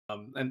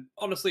And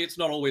honestly, it's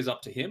not always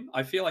up to him.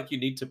 I feel like you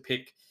need to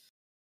pick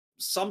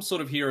some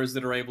sort of heroes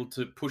that are able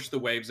to push the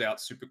waves out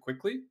super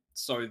quickly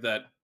so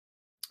that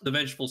the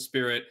Vengeful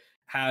Spirit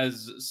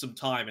has some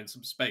time and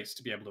some space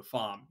to be able to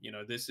farm. You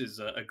know, this is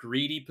a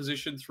greedy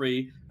position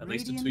 3, at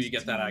least until Radiant you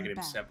get that team Aghanim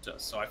back. Scepter.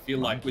 So I feel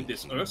like with Monkey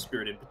this Earth King.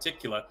 Spirit in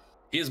particular,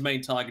 his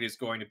main target is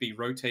going to be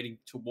rotating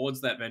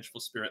towards that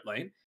Vengeful Spirit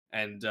lane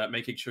and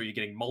making sure you're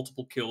getting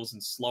multiple kills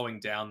and slowing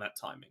down that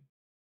timing.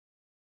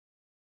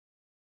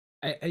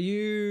 Are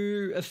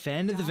you a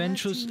fan of the Dire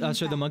Ventures? team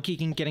So the back. Monkey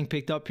King getting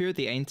picked up here at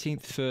the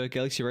 18th for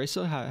Galaxy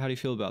Racer? How do you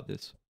feel about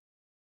this?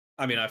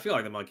 I mean, I feel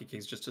like the Monkey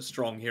King's just a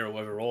strong hero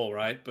overall,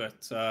 right?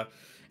 But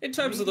in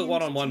terms of the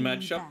Radiant one-on-one team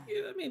matchup, back.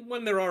 yeah, I mean,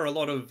 when there are a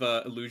lot of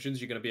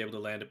illusions, you're going to be able to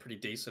land a pretty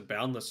decent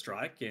boundless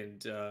strike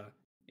and,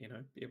 you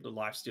know, be able to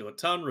lifesteal a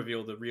ton,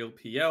 reveal the real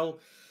PL.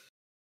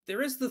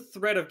 There is the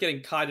threat of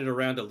getting kited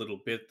around a little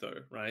bit, though,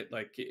 right?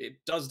 Like, it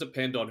does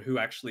depend on who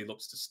actually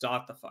looks to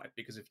start the fight.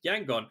 Because if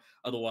Yangon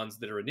are the ones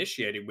that are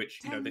initiating,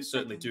 which, you know, they 10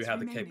 certainly do seconds have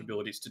the remaining.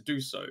 capabilities to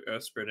do so,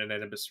 Earth Spirit and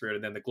Ember Spirit,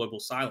 and then the Global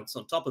Silence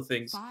on top of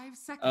things, 5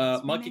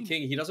 seconds Monkey remaining.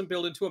 King, he doesn't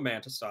build into a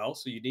Manta style,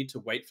 so you need to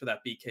wait for that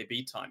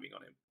BKB timing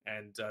on him.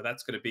 And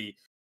that's going to be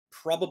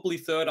probably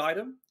third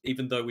item,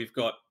 even though we've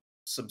got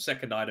some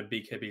second item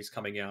BKBs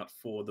coming out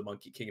for the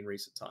Monkey King in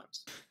recent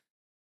times.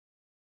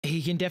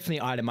 He can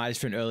definitely itemize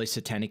for an early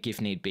Satanic if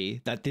need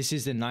be. That this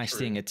is the nice True.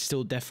 thing. It's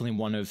still definitely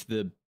one of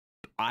the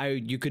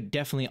you could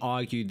definitely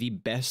argue the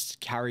best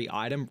carry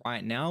item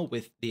right now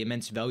with the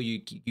immense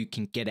value you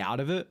can get out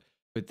of it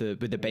with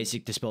the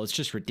basic dispel. It's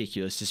just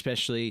ridiculous,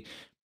 especially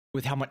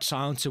with how much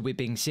silencer we've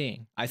been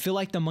seeing. I feel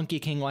like the Monkey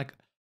King, like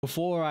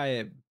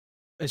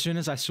as soon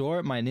as I saw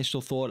it, my initial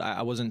thought,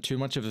 I wasn't too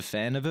much of a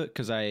fan of it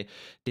because I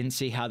didn't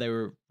see how they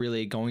were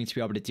really going to be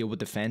able to deal with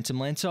the Phantom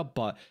Lancer.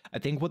 But I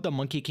think what the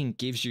Monkey King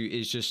gives you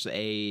is just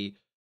a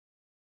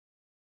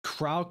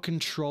crowd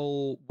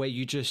control where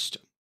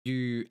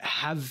you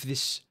have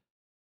this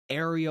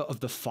area of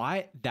the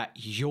fight that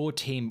your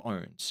team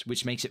owns,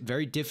 which makes it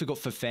very difficult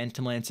for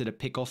Phantom Lancer to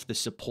pick off the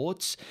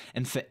supports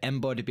and for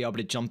Ember to be able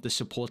to jump the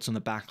supports on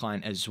the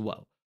backline as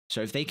well. So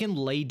if they can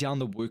lay down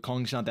the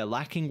Wukongs, now they're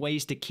lacking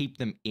ways to keep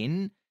them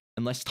in,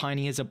 unless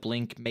Tiny has a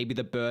blink, maybe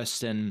the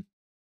burst and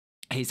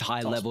his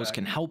high Toss levels back.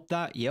 can help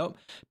that. Yep.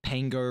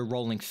 Pango,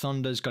 Rolling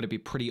Thunder's got to be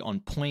pretty on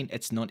point.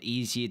 It's not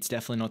easy. It's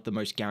definitely not the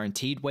most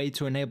guaranteed way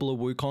to enable a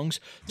Wukong's.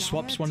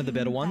 Swap's one of the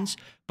better ones,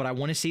 but I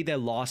want to see their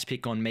last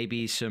pick on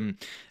maybe some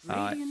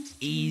Radiant team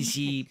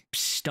easy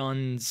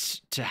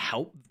stuns to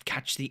help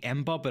catch the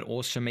Ember, but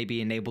also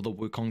maybe enable the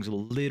Wukong's a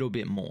little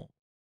bit more.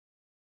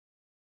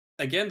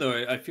 Again,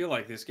 though, I feel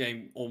like this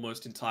game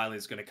almost entirely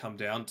is going to come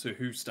down to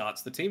who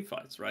starts the team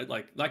fights, right?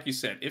 Like you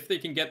said, if they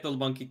can get the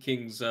Monkey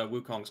King's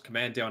Wukong's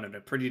command down in a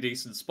pretty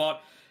decent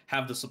spot,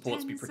 have the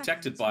supports 10 be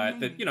protected seconds by it,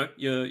 then remaining.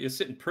 you know you're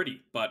sitting pretty.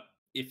 But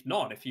if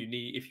not, if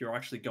you're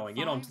actually going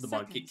in 5 onto the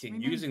Monkey seconds King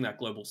remaining. using that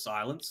global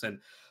silence and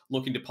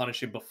looking to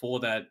punish him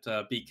before that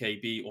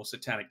BKB or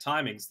satanic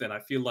timings, then I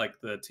feel like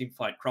the team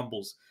fight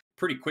crumbles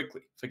pretty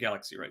quickly for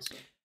Galaxy Racer.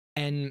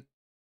 And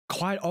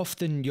quite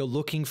often you're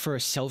looking for a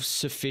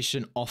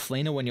self-sufficient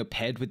offlaner when you're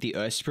paired with the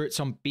Earth Spirit,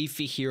 some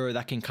beefy hero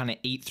that can kind of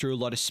eat through a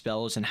lot of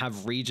spells and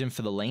have regen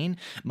for the lane.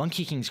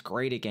 Monkey King's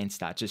great against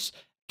that. Just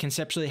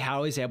conceptually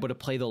how he's able to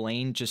play the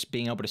lane, just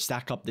being able to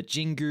stack up the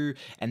Jingu,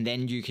 and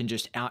then you can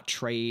just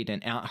out-trade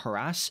and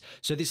out-harass.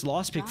 So this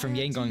last pick from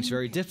Yangon is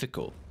very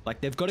difficult. Like,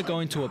 they've got to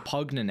go into a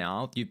Pugna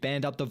now. You've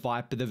banned up the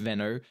Viper, the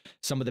Veno,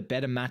 some of the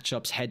better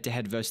matchups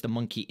head-to-head versus the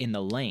Monkey in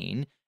the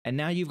lane. And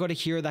now you've got a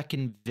hero that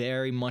can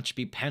very much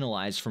be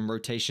penalized from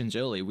rotations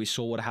early. We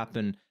saw what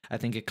happened, I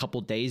think, a couple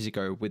days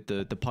ago with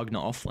the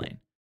Pugna offlane.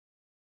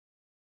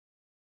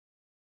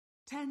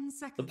 10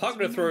 seconds. The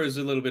Pugna throws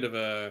a little bit of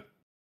a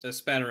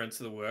spanner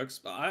into the works,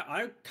 but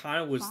I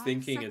kind of was 5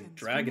 thinking a seconds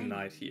Dragon remaining.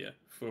 Knight here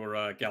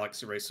for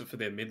Galaxy Racer for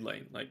their mid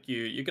lane. Like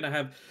you're gonna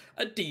have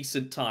a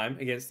decent time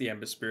against the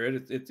Ember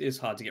Spirit. It is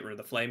hard to get rid of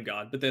the Flame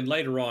Guard, but then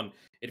later on,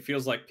 it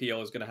feels like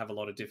PL is going to have a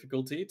lot of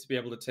difficulty to be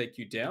able to take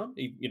you down.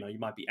 You know, you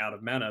might be out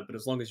of mana, but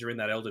as long as you're in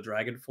that Elder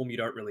Dragon form, you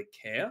don't really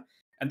care.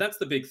 And that's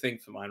the big thing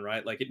for mine,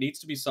 right? Like it needs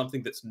to be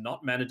something that's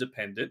not mana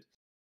dependent,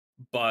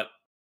 but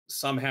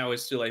somehow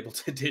is still able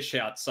to dish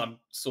out some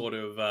sort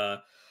of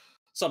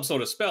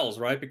spells,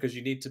 right? Because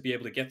you need to be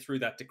able to get through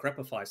that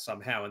Decrepify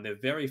somehow, and they're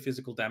very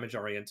physical damage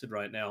oriented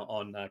right now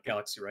on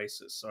Galaxy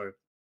Races. So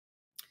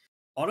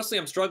honestly,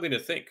 I'm struggling to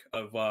think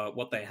of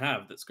what they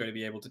have that's going to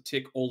be able to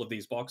tick all of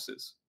these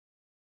boxes.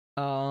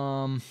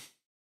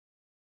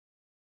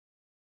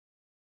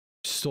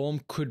 Storm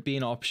could be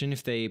an option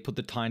if they put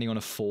the Tiny on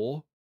a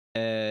 4.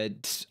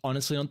 It's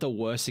honestly not the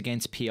worst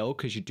against PL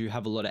because you do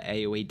have a lot of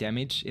AoE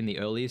damage in the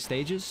earlier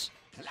stages.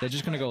 They're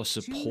just going to go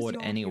support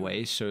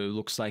anyway, so it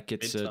looks like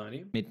it's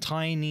Mid-Tiny. a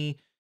mid-Tiny,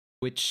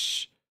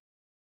 which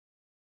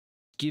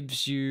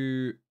gives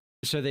you...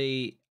 So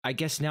I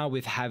guess now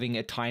with having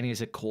a Tiny as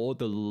a core,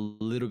 the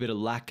little bit of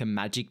lack of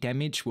magic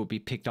damage will be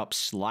picked up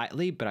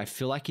slightly, but I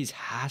feel like he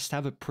has to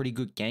have a pretty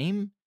good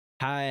game.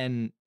 How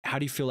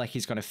do you feel like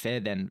he's going to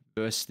fare then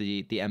versus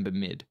the Ember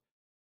mid?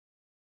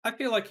 I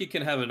feel like you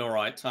can have an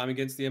alright time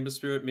against the Ember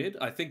Spirit mid.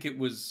 I think that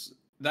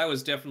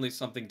was definitely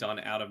something done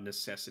out of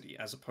necessity,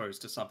 as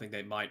opposed to something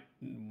they might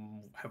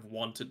have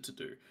wanted to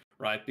do,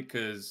 right?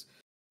 Because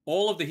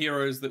all of the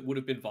heroes that would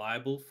have been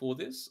viable for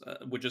this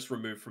were just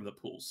removed from the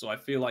pool. So I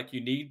feel like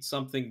you need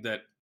something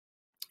that,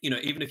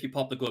 even if you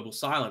pop the global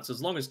silence,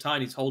 as long as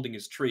Tiny's holding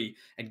his tree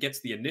and gets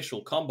the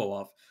initial combo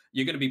off,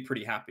 you're going to be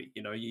pretty happy.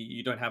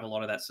 You don't have a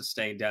lot of that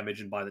sustained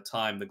damage, and by the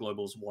time the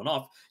global's worn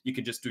off, you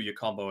can just do your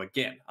combo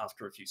again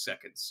after a few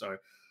seconds. So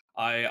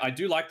I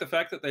do like the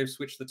fact that they've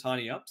switched the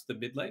Tiny up to the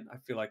mid lane. I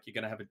feel like you're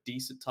going to have a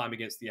decent time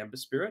against the Ember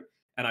Spirit,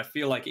 and I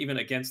feel like even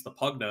against the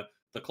Pugna,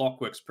 the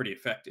Clockwork's pretty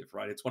effective,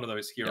 right? It's one of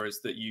those heroes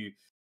that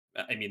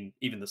I mean,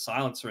 even the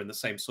Silencer in the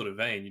same sort of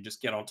vein. You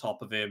just get on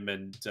top of him,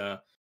 and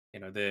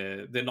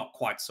they're not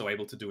quite so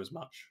able to do as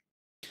much.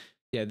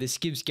 Yeah, this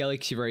gives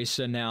Galaxy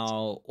Racer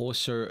now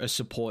also a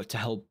support to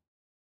help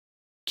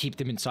keep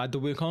them inside the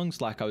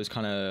Wukongs. Like I was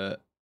kind of,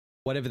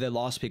 whatever their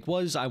last pick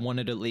was, I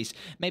wanted at least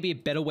maybe a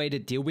better way to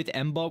deal with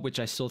Ember, which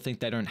I still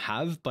think they don't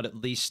have, but at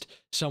least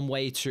some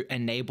way to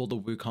enable the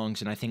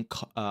Wukongs. And I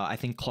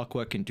think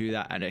Clockwork can do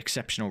that at an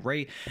exceptional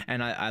rate.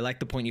 And I like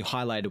the point you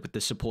highlighted with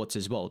the supports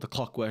as well. The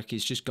Clockwork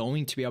is just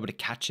going to be able to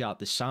catch out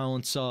the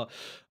Silencer,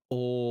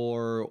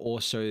 or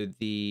also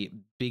the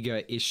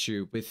bigger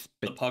issue with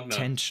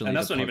potentially, and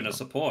that's not even a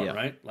support,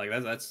 right? Like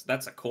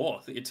that's a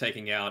core that you're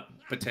taking out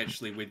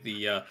potentially with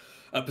the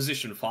a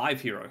position 5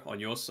 hero on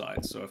your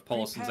side. So if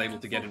Polison's able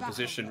to get in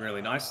position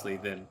really nicely,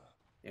 then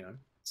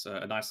it's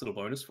a nice little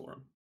bonus for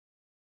him.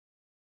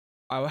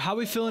 How are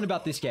we feeling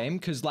about this game?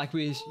 Because like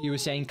you were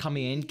saying,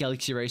 coming in,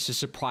 Galaxy Racer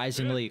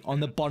surprisingly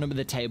on the bottom of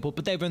the table,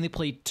 but they've only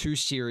played 2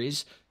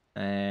 series,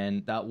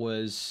 and that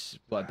was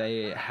what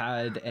they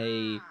had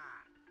a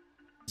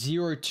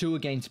 0-2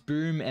 against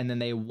Boom, and then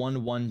they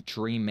 1-1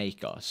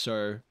 Dreammaker.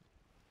 So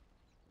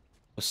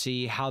we'll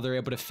see how they're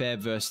able to fare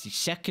versus the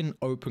second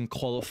open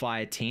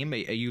qualifier team. Are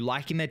you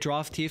liking their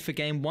draft here for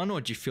game 1,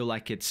 or do you feel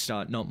like it's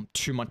not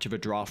too much of a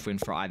draft win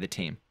for either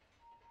team?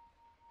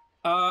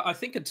 I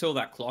think until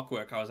that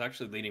Clockwork, I was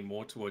actually leaning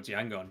more towards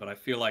Yangon, but I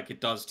feel like it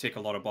does tick a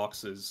lot of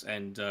boxes,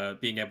 and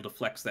being able to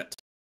flex that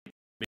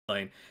mid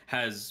lane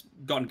has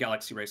gotten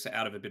Galaxy Racer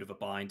out of a bit of a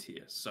bind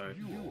here. So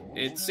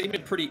it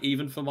seemed pretty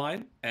even for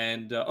mine,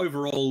 and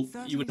overall,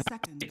 you would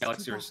have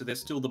Galaxy Racer. They're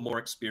still the more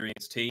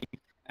experienced team,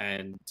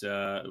 and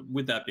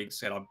with that being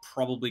said, I'm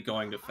probably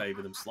going to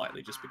favor them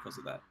slightly just because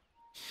of that.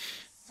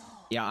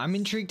 Yeah, I'm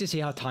intrigued to see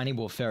how Tiny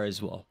will fare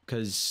as well,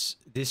 because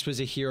this was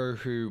a hero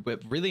who we're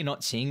really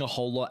not seeing a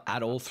whole lot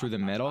at all through the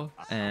meta,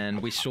 and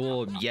we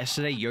saw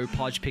yesterday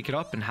Yopaj pick it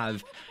up and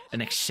have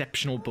an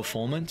exceptional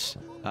performance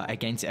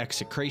against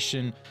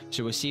Execration.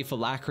 So we'll see if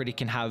Alacrity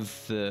can have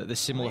the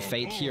similar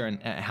fate here,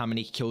 and how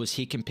many kills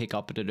he can pick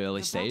up at an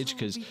early stage,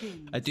 because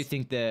I do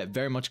think they're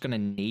very much going to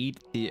need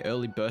the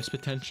early burst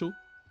potential.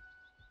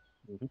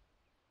 Let's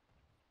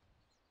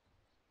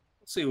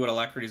see what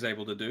Alacrity's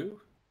able to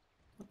do.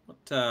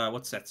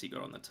 What sets he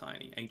got on the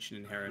Tiny?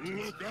 Ancient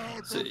Inheritance.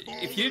 So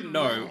if you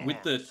know,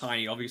 with the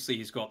Tiny, obviously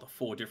he's got the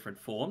 4 different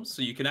forms,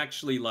 so you can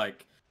actually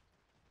like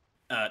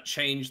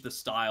change the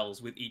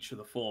styles with each of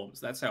the forms.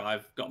 That's how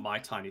I've got my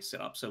Tiny set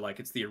up. So like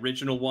it's the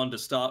original one to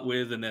start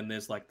with, and then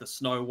there's like the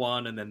snow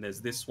one, and then there's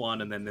this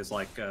one, and then there's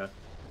like a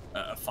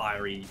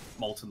fiery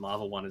molten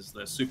lava one is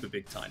the super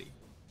big Tiny.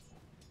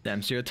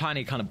 Damn, so you're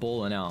Tiny kind of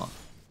balling out.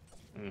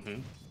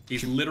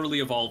 He's literally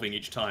evolving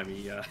each time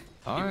he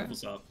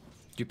levels up.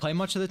 Do you play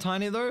much of the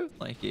Tiny though?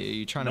 Like, are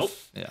you trying to?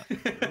 Yeah.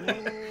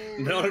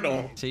 Not at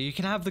all. So you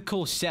can have the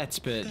cool sets,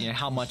 but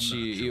how much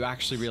you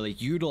actually really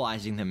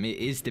utilizing them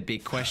is the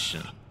big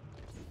question.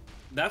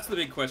 That's the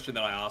big question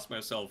that I ask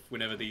myself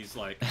whenever these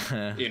like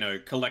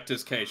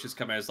collector's cases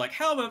come out. It's like,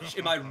 how much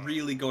am I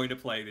really going to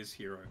play this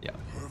hero? Yeah.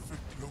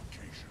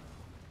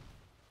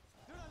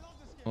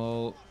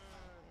 Well,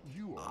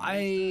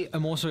 I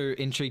am also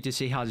intrigued to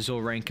see how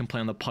Zorain can play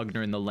on the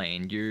Pugna in the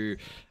lane. You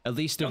at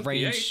least the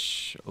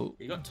range. Oh.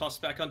 He got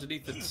tossed back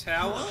underneath the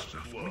tower.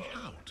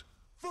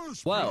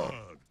 Well,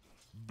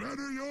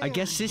 I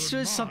guess this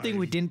was something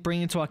we didn't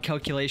bring into our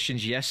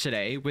calculations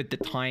yesterday with the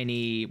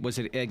Tiny. Was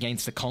it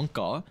against the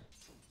Conquer?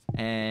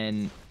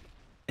 And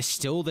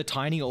still, the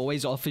Tiny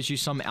always offers you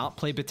some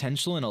outplay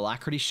potential, and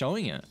Alacrity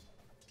showing it.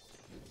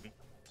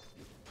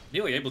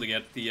 Nearly able to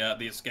get the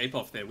escape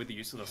off there with the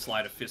use of the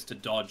Sleight of Fist to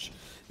dodge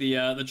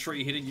the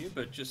tree hitting you,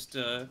 but just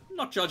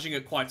not judging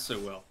it quite so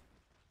well.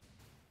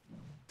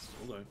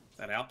 Although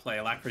that outplay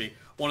Alacrity,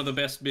 one of the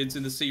best mids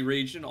in the C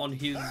region on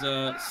his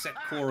set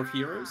core of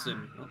heroes,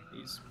 and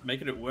he's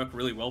making it work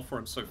really well for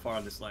him so far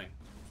in this lane.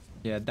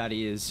 Yeah, that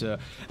is a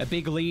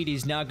big lead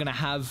he's now going to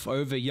have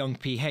over Young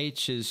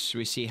PH as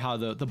we see how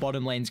the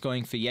bottom lane's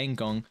going for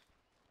Yangon.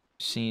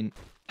 Seen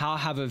how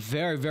have a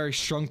very, very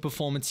strong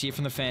performance here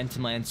from the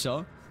Phantom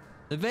Lancer.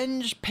 The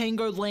Venge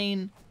Pango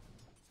lane,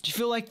 do you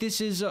feel like this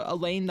is a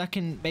lane that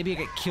can maybe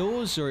get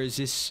kills, or is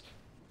this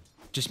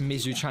just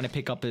Mizu trying to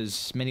pick up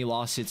as many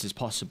last hits as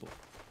possible?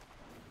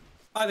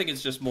 I think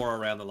it's just more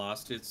around the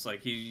last. It's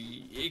like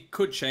it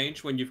could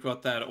change when you've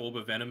got that Orb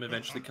of Venom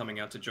eventually coming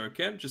out to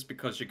Jokem, just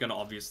because you're going to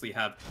obviously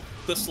have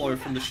the slow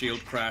from the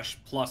shield crash,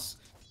 plus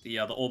the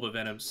Orb of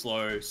Venom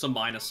slow, some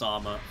minus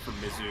armor from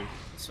Mizu.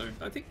 So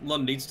I think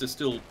Lund needs to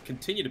still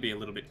continue to be a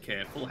little bit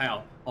careful.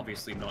 How?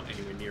 Obviously not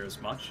anywhere near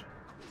as much.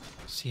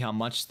 See how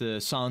much the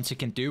Silencer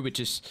can do with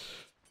just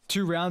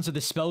 2 rounds of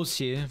the spells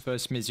here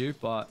versus Mizu,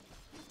 but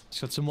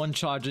he's got some 1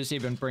 charges,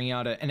 even bringing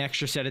out an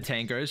extra set of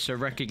tangos, so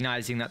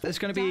recognizing that there's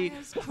going to be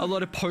a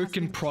lot of poke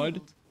and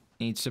prod.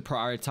 Needs to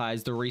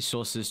prioritize the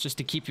resources just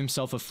to keep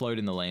himself afloat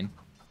in the lane.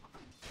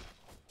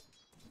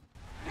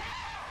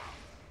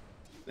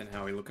 Then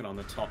how are we looking on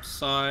the top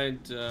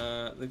side?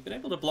 They've been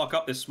able to block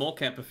up this small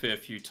camp a fair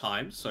few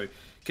times, so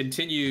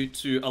continue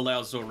to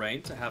allow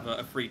Zorain to have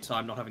a free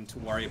time, not having to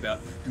worry about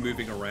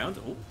moving around.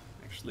 Oh,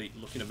 actually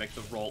looking to make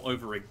the roll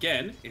over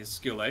again is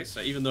Skill A, so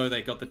even though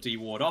they got the D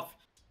ward off,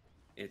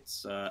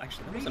 it's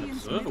actually that was an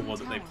observer ward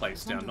that they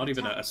placed down, not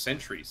even a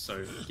sentry,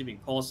 so giving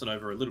Paulson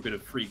over a little bit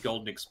of free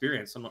golden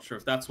experience. I'm not sure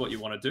if that's what you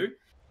want to do.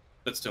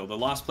 But still, the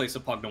last place a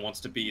Pugna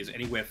wants to be is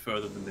anywhere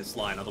further than this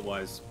line.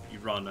 Otherwise, you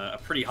run a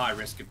pretty high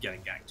risk of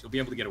getting ganked. You'll be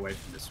able to get away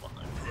from this one,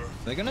 though.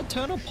 They're going to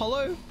turn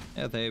Apollo?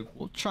 Yeah, they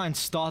will try and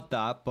start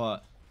that,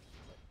 but...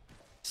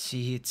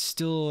 See, it's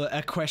still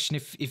a question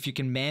if you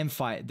can man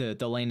fight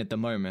the lane at the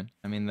moment.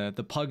 I mean, the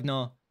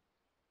Pugna...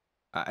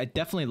 I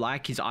definitely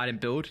like his item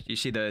build. You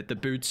see the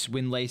boots,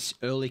 windlace,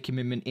 early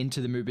commitment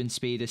into the movement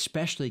speed,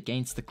 especially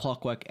against the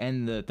Clockwork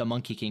and the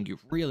Monkey King. You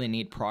really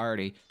need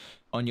priority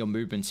on your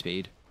movement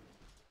speed.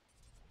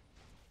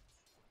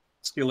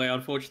 Skill A,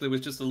 unfortunately, was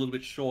just a little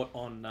bit short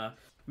on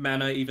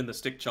mana. Even the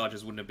stick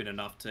charges wouldn't have been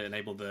enough to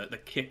enable the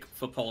kick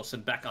for Paulson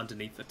back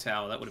underneath the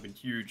tower. That would have been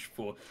huge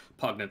for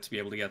Pugna to be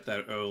able to get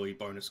that early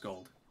bonus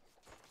gold.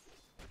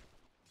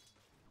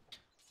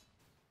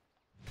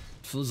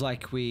 Feels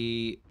like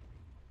we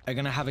are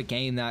going to have a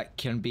game that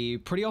can be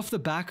pretty off the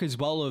back as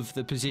well of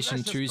the position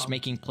 2s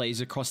making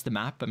plays across the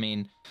map. I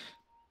mean,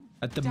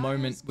 at the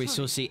moment, we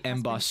still see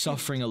Ember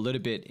suffering a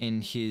little bit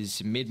in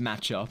his mid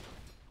matchup.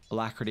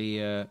 Alacrity,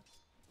 a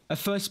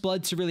first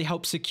blood to really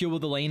help secure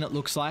the lane, it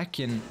looks like,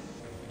 and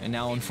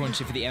now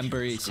unfortunately for the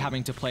Ember, he's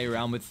having to play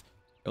around with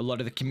a lot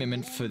of the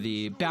commitment for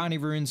the bounty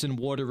runes and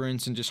water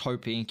runes, and just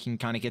hoping he can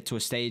kind of get to a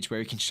stage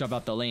where he can shove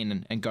out the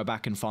lane and go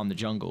back and farm the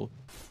jungle.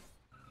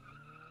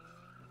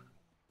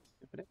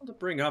 Been able to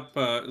bring up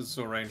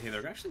Zorain here.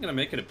 They're actually going to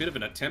make it a bit of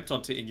an attempt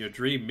onto In Your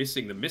Dream,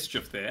 missing the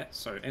Mischief there,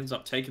 so ends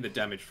up taking the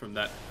damage from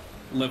that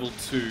level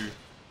 2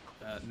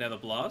 Nether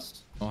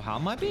Blast. Oh, Hal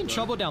might be in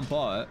trouble down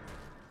bot.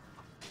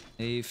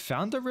 He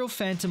found the real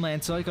Phantom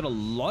Lancer. He got a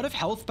lot of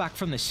health back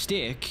from the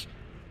stick.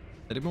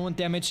 They didn't want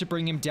damage to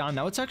bring him down.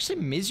 Now it's actually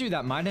Mizu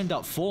that might end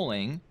up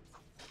falling.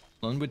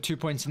 Lund with 2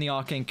 points in the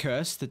Arcane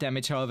Curse. The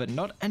damage, however,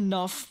 not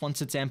enough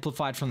once it's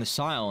amplified from the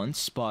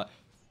silence, but...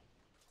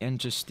 And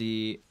just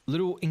the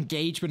little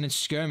engagement and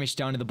skirmish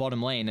down to the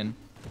bottom lane. And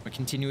we're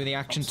continuing the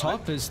action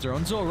top as they're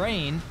on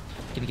Zorain.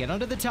 Can get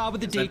under the tower with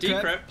the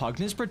decrypt.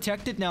 Pugna's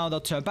protected now. They'll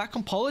turn back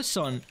on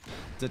Polisson.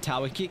 The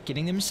tower kick,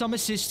 getting them some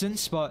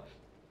assistance, but...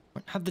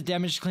 Won't have the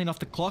damage to clean off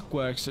the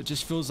Clockwork, so it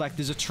just feels like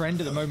there's a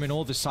trend at the moment.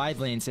 All the side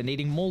lanes are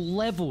needing more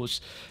levels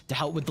to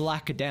help with the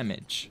lack of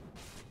damage.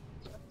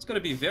 It's got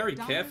to be very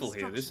careful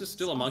here. This is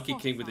still a Monkey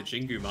King with a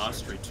Jingu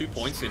Mastery, 2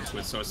 points into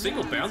it, so a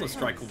single Boundless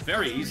Strike will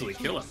very easily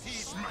kill him.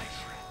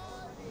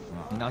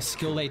 Now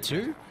skill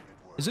A2.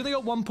 He's only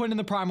got 1 point in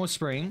the Primal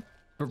Spring,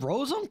 but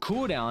rolls on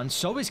cooldown,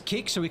 so is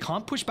Kick, so he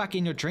can't push back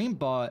In Your Dream,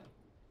 but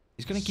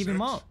he's going to give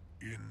him up.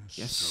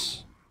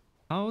 Yes.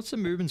 Oh, what's the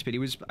movement speed? He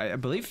was, I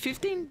believe,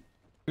 15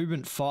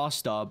 movement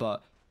faster,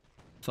 but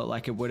felt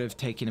like it would have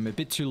taken him a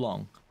bit too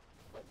long.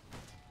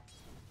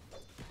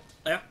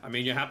 Yeah, I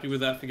mean, you're happy with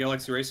that for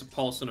Galaxy Racer.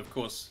 Paulson, of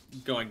course,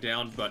 going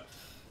down, but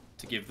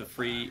to give the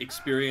free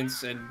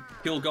experience and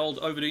kill gold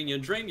over to In Your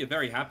Dream, you're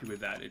very happy with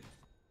that. It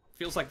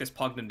feels like this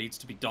Pugna needs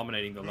to be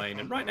dominating the lane,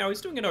 and right now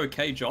he's doing an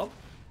okay job,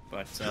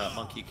 but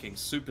Monkey King's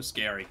super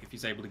scary if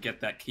he's able to get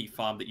that key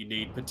farm that you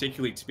need,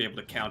 particularly to be able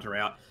to counter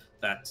out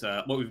that,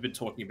 what we've been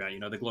talking about, you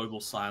know, the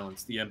Global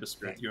Silence, the Ember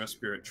Spirit, the Earth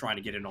Spirit, trying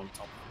to get in on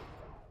top.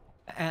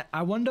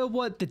 I wonder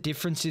what the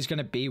difference is going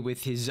to be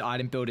with his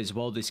item build as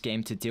well this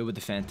game to deal with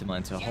the Phantom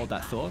Lancer. Hold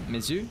that thought.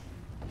 Mizu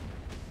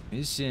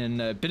is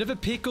in a bit of a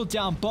pickle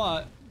down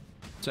bot.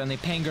 It's only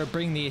Pango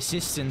bring the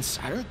assistance.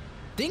 I don't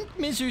think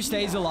Mizu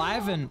stays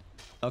alive, and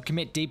they'll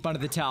commit deep under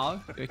the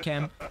tower.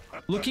 Cam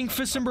looking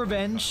for some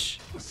revenge.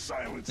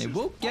 They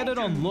will get it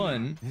on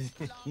Lun.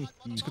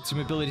 He's got some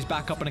abilities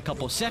back up in a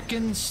couple of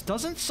seconds.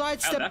 Doesn't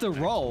sidestep the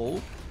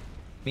roll.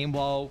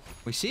 Meanwhile,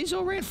 we see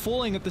Zorain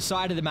falling at the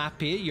side of the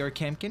map here.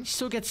 Yorocam can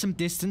still get some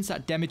distance.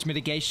 That damage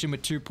mitigation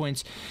with 2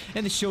 points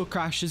and the shield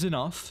crash is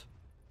enough.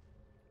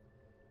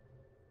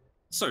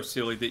 So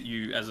silly that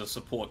you, as a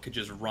support, could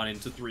just run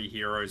into 3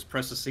 heroes,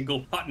 press a single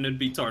button and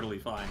be totally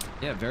fine.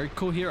 Yeah, very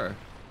cool hero.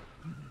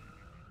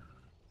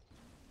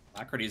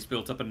 Alacrity has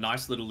built up a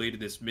nice little lead in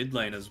this mid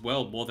lane as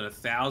well. More than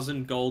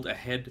 1,000 gold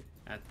ahead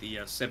at the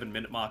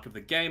 7-minute mark of the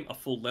game. A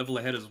full level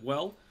ahead as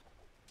well.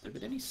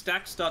 Did any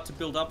stacks start to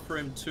build up for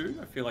him too?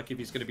 I feel like if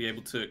he's going to be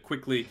able to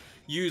quickly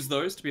use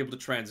those to be able to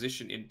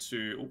transition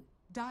into...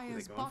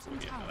 Dire's bottom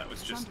tower that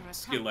was is just under attack.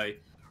 skill A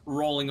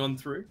rolling on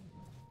through.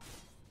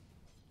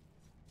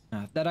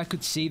 That I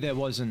could see there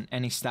wasn't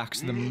any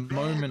stacks at the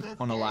moment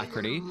on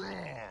Alacrity.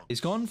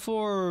 He's gone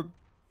for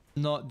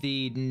not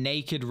the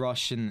naked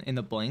rush in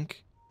the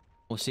blink.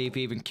 We'll see if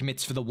he even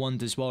commits for the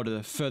wand as well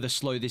to further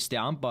slow this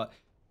down, but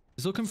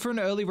he's looking for an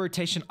early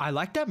rotation. I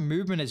like that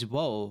movement as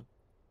well.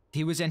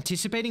 He was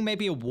anticipating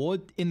maybe a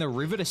ward in the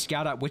river to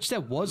scout out, which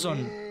there was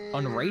on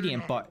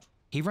Radiant, but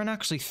he ran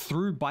actually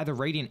through by the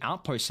Radiant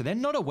outpost, so they're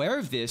not aware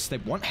of this. They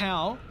want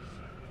How.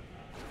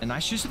 A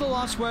nice use of the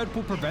last word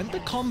will prevent the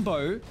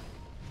combo.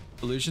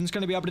 Illusion's going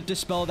to be able to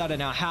dispel that, and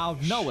now How,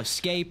 no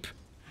escape.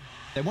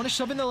 They want to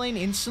shove in the lane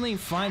instantly and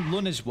find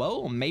Lun as well,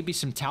 or maybe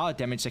some tower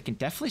damage that can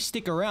definitely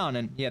stick around,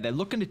 and yeah, they're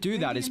looking to do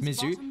that as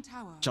Mizu.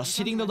 Just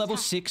hitting the level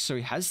 6, so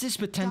he has this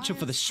potential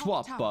for the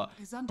swap, but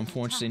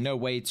unfortunately no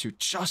way to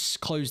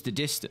just close the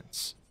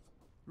distance.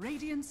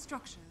 Radiant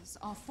structures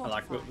are I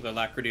like fortified. with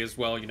Alacrity as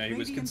well. You know, he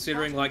was Radiant's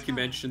considering, bottom like you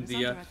tower mentioned, is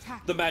under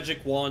attack. the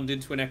magic wand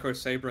into an Echo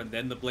Saber and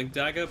then the Blink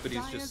Dagger, but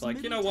he's just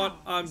like, you know what,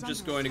 I'm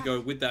just going to go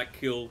with that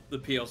kill. The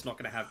PL's not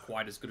going to have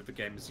quite as good of a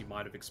game as he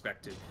might have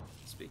expected.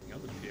 Speaking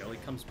of the PL, he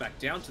comes back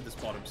down to this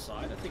bottom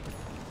side. I think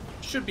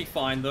should be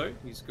fine though.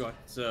 He's got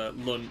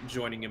Lun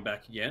joining him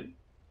back again.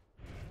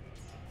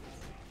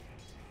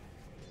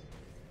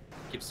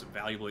 Gives some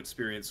valuable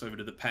experience over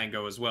to the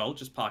Pango as well,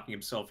 just parking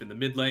himself in the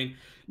mid lane.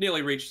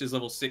 Nearly reached his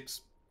level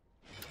 6.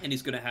 And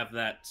he's going to have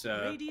that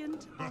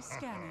Radiant are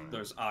scanning.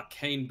 those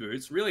arcane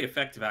boots, really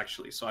effective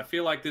actually. So I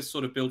feel like this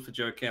sort of build for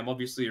Jokam,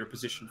 obviously you're a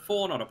position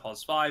 4, not a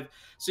pos 5,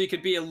 so you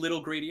could be a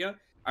little greedier.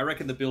 I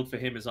reckon the build for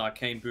him is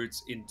arcane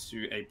boots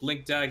into a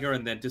blink dagger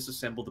and then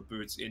disassemble the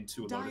boots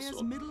into a lotus Dire's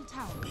sword. middle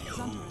tower is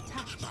under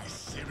attack.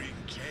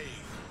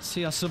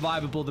 See how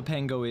survivable the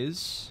Pango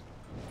is.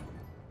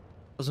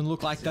 Doesn't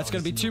look like that's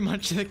going to be too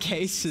much of the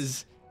case,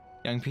 as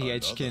young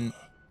PH can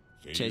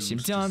chase him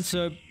down,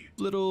 so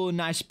little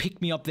nice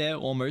pick-me-up there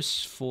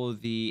almost for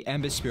the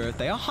Ember Spirit.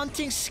 They are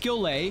hunting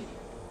skill A,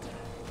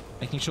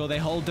 making sure they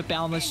hold the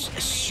Boundless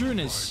as soon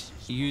as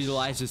he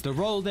utilizes the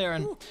roll there,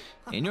 and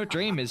In Your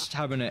Dream is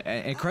having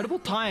an incredible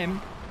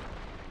time.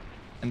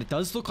 And it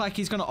does look like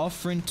he's going to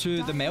offer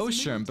into the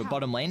Maelstrom, but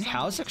bottom lane,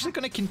 How's actually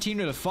going to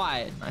continue to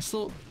fight. Nice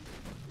little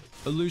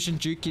Illusion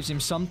Duke gives him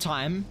some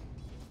time,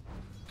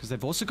 because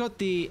they've also got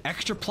the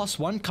extra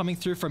 +1 coming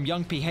through from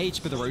young PH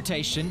for the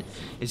rotation.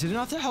 Is it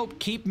enough to help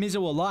keep Mizo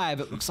alive?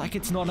 It looks like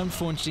it's not,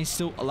 unfortunately.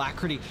 Still,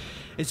 Alacrity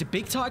is a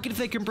big target if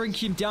they can bring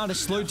him down to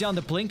slow down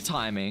the blink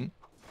timing.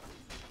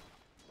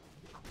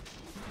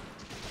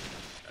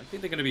 I think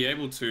they're going to be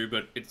able to,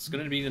 but it's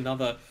going to be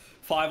another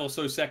 5 or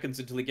so seconds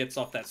until he gets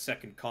off that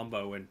second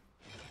combo, and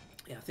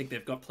yeah, I think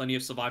they've got plenty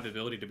of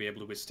survivability to be able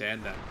to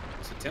withstand that.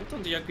 This attempt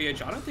on young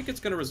PH, I don't think it's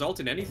going to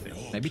result in anything.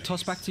 Maybe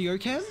toss back to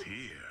Yokam?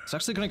 It's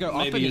actually going to go up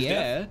Maybe in he's the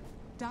air.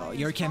 Dire's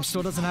Yokam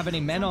still doesn't have any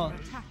mana.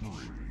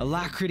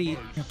 Alacrity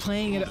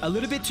playing it a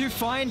little bit too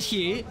fine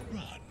here.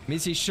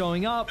 Mizzy's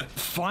showing up.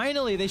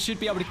 Finally, they should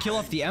be able to kill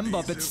off the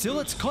Ember, but still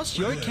it's cost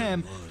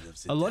Yokam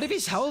a lot of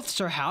his health,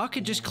 so How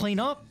could just clean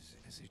up.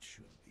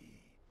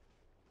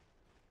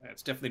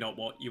 It's definitely not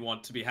what you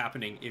want to be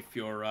happening if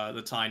you're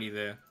the Tiny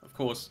there. Of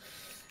course,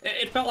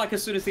 it felt like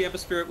as soon as the Ember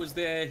Spirit was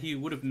there, he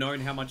would have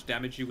known how much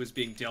damage he was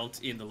being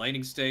dealt in the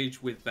laning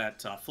stage with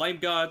that Flame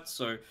Guard,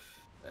 so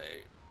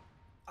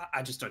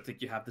I just don't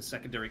think you have the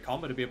secondary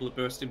combo to be able to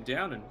burst him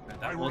down, and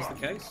that was the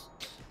case.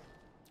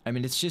 I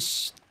mean, it's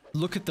just...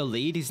 Look at the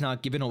lead he's now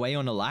given away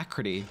on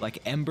Alacrity. Like,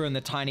 Ember and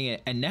the Tiny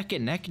are neck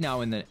and neck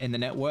now in the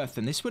net worth,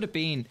 and this would have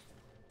been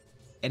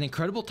an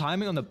incredible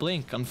timing on the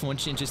blink.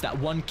 Unfortunately, just that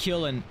one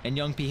kill and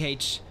young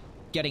PH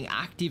getting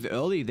active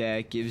early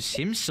there gives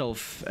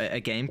himself a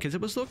game, because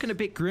it was looking a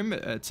bit grim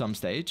at some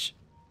stage.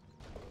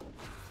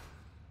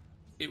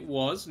 It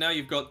was. Now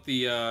you've got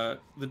the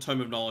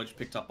Tome of Knowledge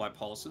picked up by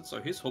Paulson, so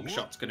his hook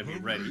shot's going to be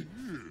ready.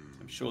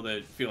 I'm sure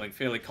they're feeling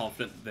fairly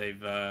confident that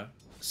they've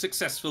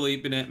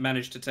successfully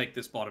managed to take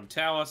this bottom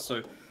tower,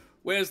 so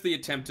where's the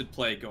attempted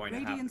play going to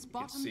happen? Radiant's You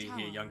can bottom see here,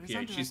 tower young is PH,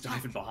 under he's attack.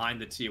 diving behind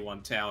the tier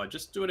 1 tower,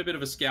 just doing a bit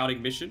of a scouting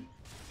mission,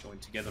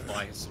 joined together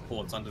by his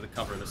supports under the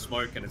cover of the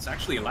smoke, and it's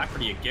actually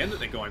Alacrity again that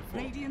they're going for.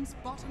 Radiant's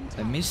bottom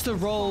They tower missed the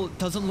is roll.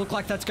 Doesn't look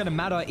like that's going to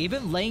matter.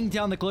 Even laying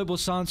down the Global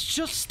Silence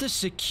just to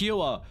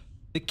secure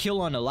the kill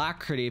on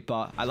Alacrity,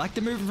 but I like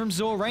the movement from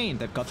Zorain.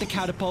 They've got the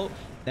Catapult.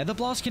 Nether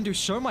Blast can do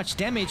so much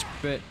damage,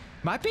 but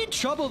might be in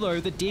trouble though.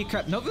 The Deer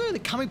Crab not really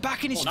coming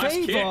back in his nice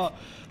favor. kick.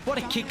 What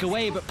a kick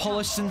away, but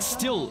Polisson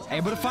still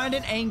able to find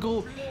an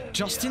angle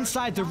just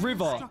inside the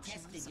river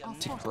structures are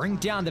to fortified. bring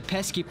down the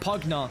pesky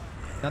Pogner.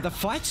 Now the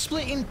fight's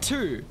split in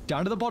two.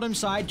 Down to the bottom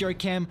side,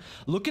 Yokam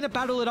looking to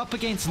battle it up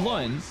against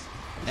Lun.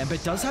 Ember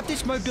does have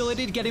this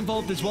mobility to get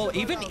involved as well.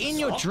 Even In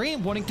Your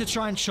Dream wanting to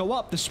try and show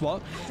up the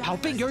swap,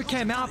 helping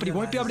Yokam out, but he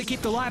won't be able to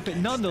keep the light. But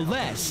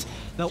nonetheless,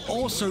 they'll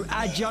also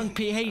add young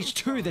PH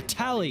to the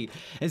tally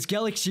as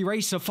Galaxy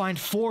Racer find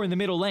 4 in the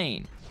middle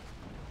lane.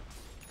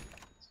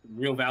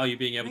 real value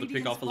being able to pick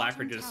Radiant's off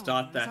Alacrity to bottom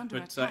start tower is that, under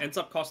but attack. ends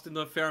up costing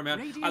them a fair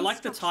amount. I Radiant's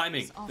like the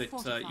timing structures are that you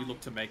fortified.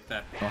 look to make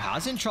that Well,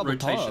 how's in trouble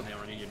rotation top? there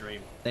on In Your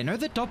Dream. They know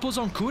that Doppel's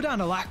on cooldown.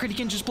 Alacrity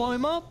can just blow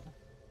him up.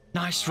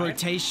 Nice All right.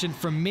 rotation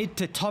from mid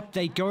to top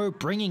they go,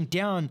 bringing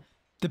down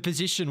the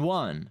position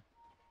 1.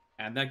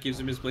 And that gives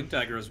him his Blink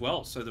Dagger as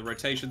well. So the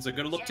rotations are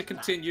going to look to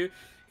continue.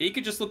 He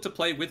could just look to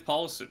play with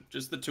Paulson,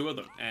 just the two of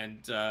them,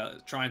 and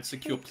try and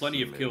secure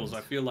plenty of kills.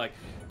 I feel like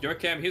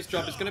Yorkam, his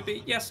job is going to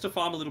be, yes, to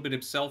farm a little bit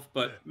himself,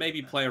 but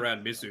maybe play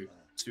around Mizu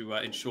to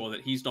ensure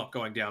that he's not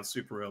going down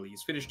super early.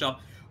 He's finished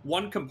up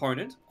one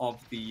component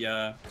of the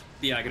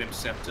Aghanim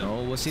Scepter.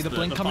 Oh, we'll see the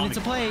blink coming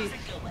into play.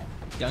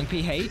 Young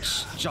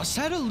PH just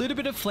had a little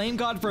bit of Flame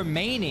Guard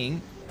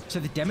remaining, so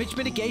the damage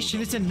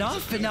mitigation is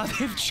enough, and now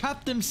they've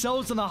trapped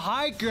themselves on the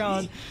high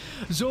ground.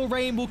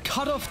 Zorain will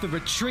cut off the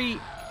retreat,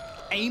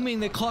 aiming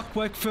the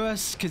Clockwork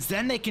first, because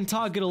then they can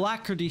target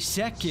Alacrity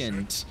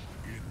second.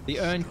 The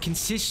Urn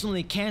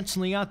consistently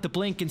cancelling out the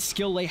blink, and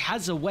Skillay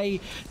has a way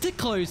to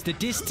close the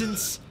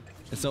distance,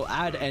 as they'll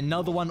add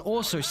another one,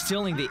 also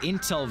stealing the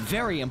intel.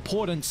 Very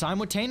important.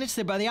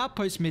 Simultaneously by the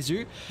outpost,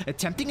 Mizu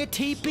attempting a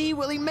TP.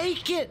 Will he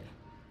make it?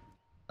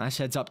 Nice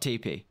heads up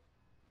TP.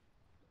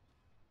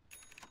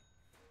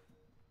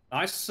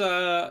 Nice,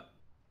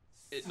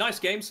 nice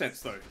game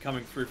sense, though,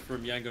 coming through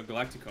from Yangon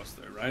Galacticos,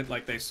 though, right?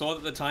 Like, they saw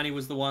that the Tiny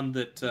was the one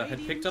that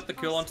had picked up the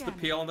kill onto the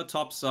PL on the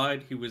top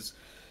side. He was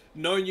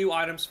no new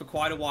items for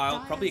quite a while,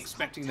 probably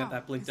expecting that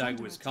that Blink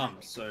Dagger was come.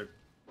 So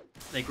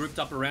they grouped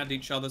up around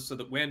each other so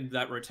that when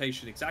that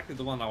rotation, exactly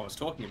the one I was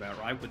talking about,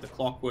 right, with the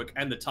Clockwork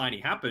and the Tiny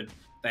happened,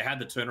 they had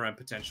the turnaround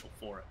potential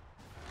for it.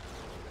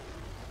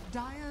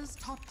 Dire's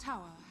top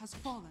tower has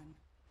fallen.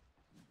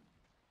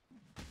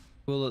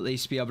 Will at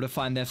least be able to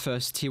find their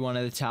first T1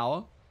 of the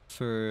tower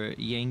for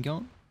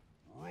Yangon.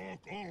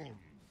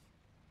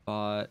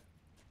 But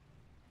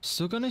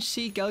still gonna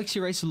see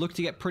Galaxy Racer look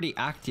to get pretty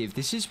active.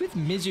 This is with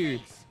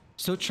Mizu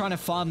still trying to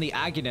farm the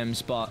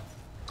Aghanims, but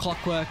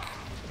Clockwork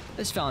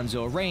has found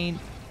Zorain.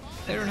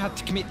 They don't have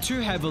to commit too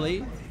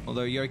heavily,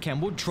 although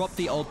Yokan will drop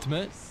the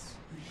ultimate.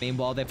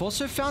 Meanwhile, they've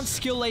also found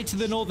Skillay to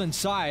the northern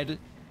side.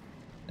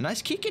 A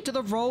nice kick into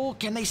the roll.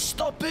 Can they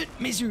stop it?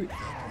 Mizu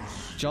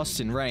just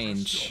in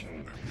range.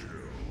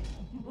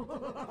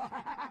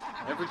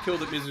 Every kill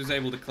that Mizu's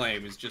able to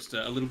claim is just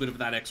a little bit of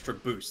that extra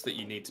boost that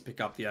you need to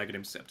pick up the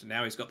Aghanim Scepter.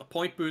 Now he's got the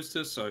point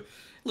booster, so a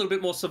little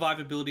bit more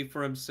survivability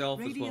for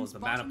himself, as well as the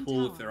mana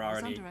pool if there are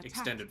any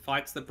extended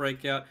fights that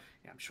break out.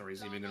 Yeah, I'm sure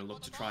he's even going to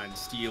look to try and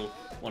steal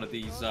one of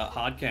these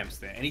hard camps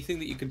there. Anything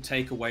that you can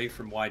take away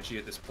from YG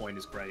at this point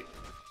is great.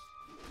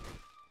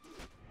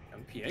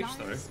 Young PH,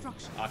 though.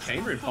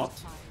 Arcane Rune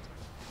popped.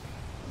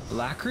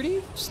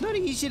 Alacrity? It's not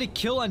easy to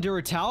kill under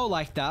a tower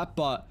like that,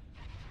 but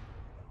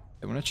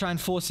they want to try and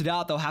force it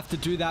out. They'll have to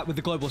do that with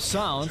the Global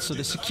Silence, so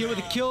they're secure with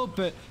the kill,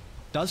 but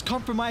does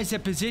compromise their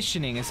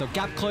positioning as they'll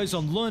gap close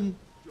on Lun.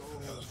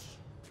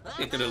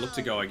 They're going to look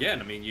to go again.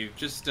 I mean, you've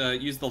just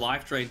used the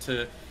life drain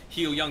to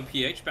heal young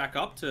PH back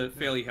up to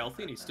fairly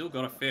healthy, and he's still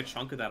got a fair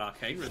chunk of that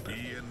Arcane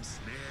Rune.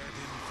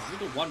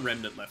 Still one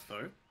remnant left,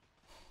 though.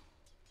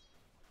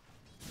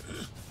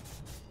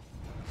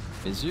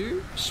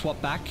 Mizu,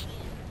 swap back.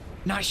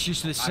 Nice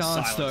use of the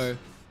silence, silence. though.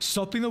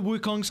 Stopping the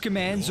Wukong's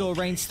commands, or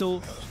Rain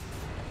still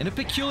in a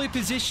peculiar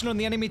position on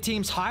the enemy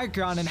team's high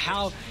ground, and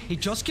how he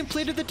just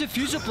completed the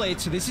Diffuser Blade,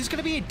 so this is going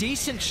to be a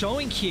decent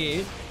showing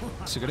here.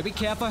 So got to be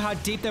careful how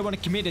deep they want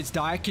to commit. It's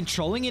Dire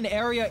controlling an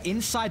area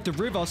inside the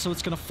river, so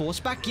it's going to force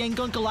back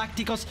Yangon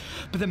Galacticos,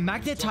 but the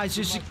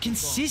Magnetizers are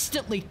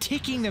consistently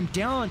ticking them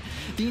down.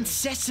 The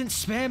incessant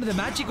spam of the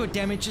magical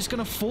damage is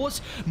going to force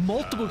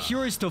multiple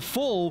heroes to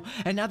fall,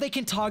 and now they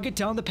can target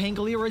down the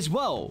Pangolier as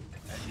well.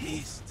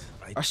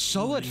 A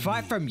solid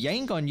fight from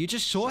Yangon. You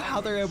just saw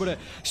how they're able to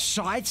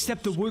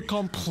sidestep the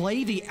Wukong,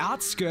 play the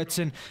outskirts,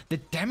 and the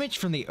damage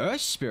from the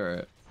Earth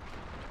Spirit.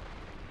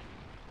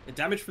 The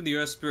damage from the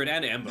Earth Spirit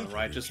and Ember,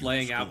 right? Just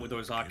laying out with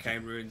those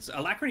Arcane Runes.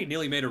 Alacrity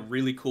nearly made a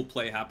really cool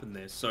play happen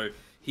there. So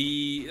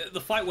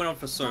the fight went on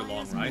for so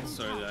long, right?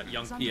 So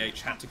young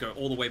PH had to go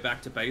all the way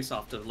back to base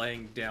after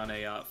laying down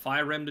a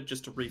Fire Remnant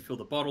just to refill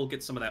the bottle,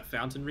 get some of that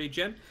Fountain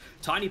regen.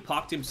 Tiny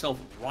parked himself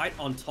right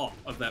on top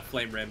of that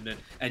Flame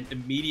Remnant and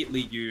immediately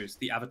used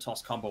the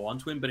Avatos combo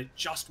onto him, but it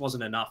just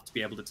wasn't enough to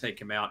be able to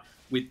take him out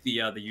with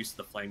the use of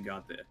the Flame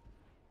Guard there.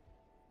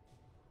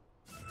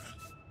 You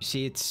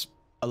see, it's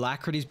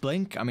Alacrity's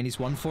Blink. I mean, he's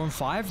 1, 4, and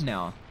 5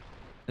 now.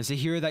 It's a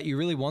hero that you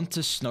really want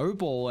to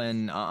snowball,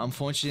 and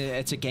unfortunately,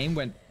 it's a game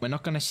when we're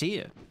not going to see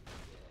it.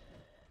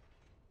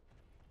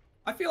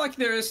 I feel like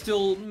there is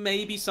still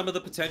maybe some of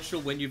the potential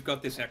when you've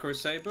got this Echo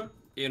Saber.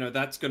 You know,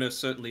 that's going to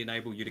certainly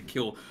enable you to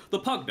kill the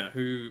Pugner,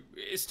 who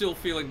is still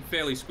feeling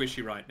fairly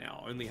squishy right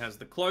now. Only has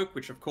the Cloak,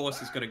 which of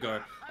course is going to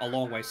go a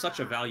long way. Such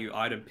a value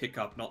item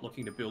pickup, not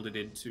looking to build it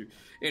into,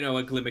 you know,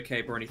 a Glimmer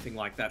Cape or anything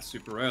like that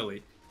super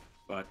early.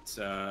 But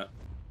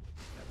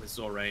with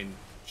Zorain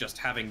just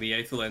having the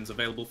Aether Lens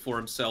available for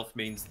himself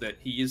means that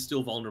he is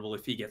still vulnerable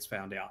if he gets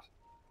found out.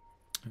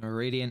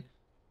 Radiant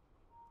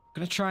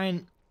gonna try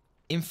and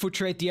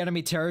infiltrate the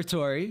enemy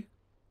territory.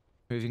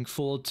 Moving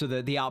forward to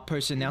the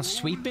outpost and now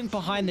sweeping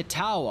behind the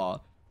tower.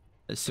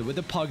 So with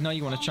the Pugna,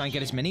 you want to try and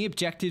get as many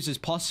objectives as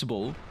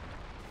possible.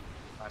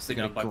 Nicely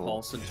done by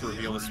Paulson to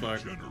reveal the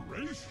smoke.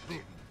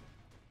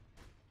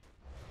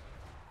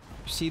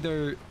 See,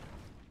 though,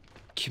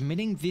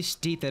 committing this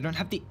deep, they don't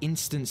have the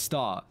instant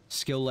start.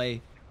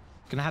 Skillay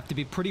gonna have to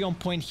be pretty on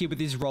point here with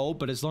his role,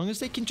 but as long as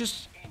they can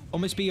just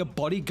almost be a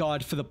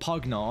bodyguard for the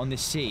Pugna on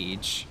this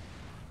siege.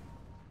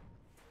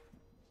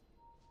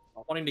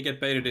 Wanting to get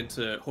baited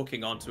into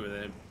hooking onto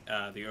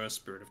the Earth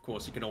Spirit, of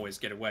course, you can always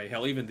get away.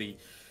 Hell, even the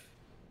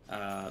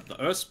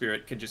Earth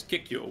Spirit can just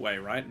kick you away,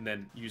 right? And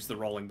then use the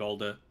rolling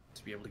boulder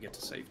to be able to get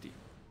to safety.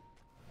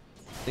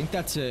 I think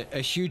that's a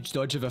huge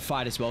dodge of a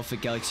fight as well for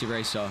Galaxy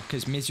Racer,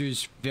 because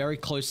Mizu's very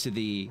close to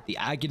the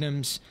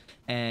Aghanims,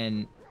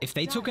 and if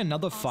they took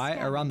another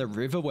fight around the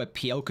river where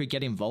PL could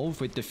get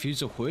involved with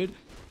Diffuser Hood,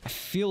 I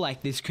feel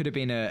like this could have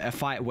been a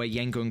fight where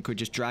Yangon could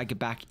just drag it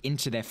back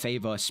into their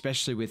favor,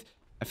 especially with,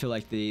 I feel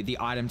like, the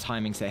item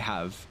timings they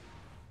have.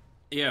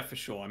 Yeah, for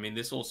sure. I mean,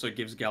 this also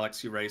gives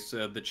Galaxy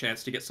Racer the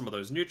chance to get some of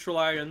those neutral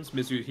items.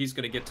 Mizu, he's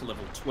going to get to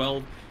level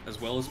 12,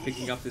 as well as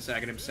picking up this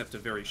Aghanim Scepter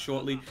very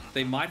shortly.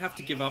 They might have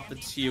to give up the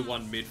tier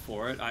 1 mid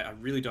for it. I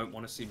really don't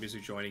want to see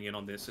Mizu joining in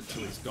on this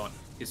until he's got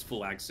his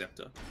full Ag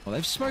Scepter. Well,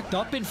 they've smoked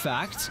up, in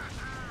fact.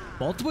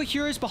 Multiple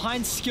heroes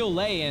behind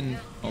Skillay, and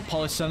well,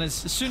 Polysun, as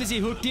soon as he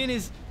hooked in,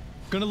 is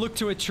going to look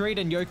to retreat,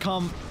 and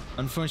Yokam,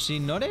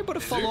 unfortunately, not able to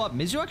follow up.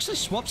 Mizu actually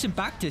swaps him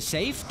back to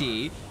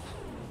safety.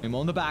 Him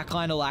on the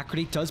backline,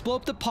 Alacrity does blow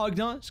up the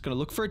Pugna. It's going to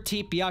look for a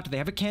TP out. Do they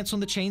have a cancel on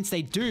the chains?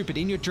 They do, but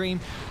in your dream,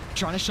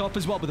 trying to show up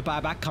as well with the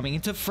buyback coming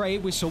into fray.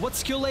 We saw what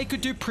Skillay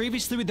could do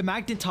previously with the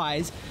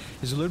Magnetize.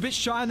 He's a little bit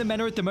shy on the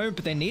mana at the moment,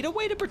 but they need a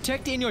way to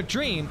protect in your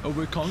dream.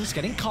 Wukong's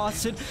getting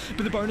casted,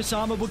 but the bonus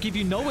armor will give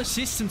you no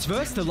assistance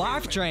versus the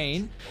life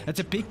drain. That's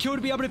a big kill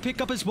to be able to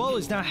pick up as well,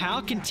 as now How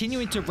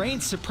continuing to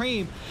reign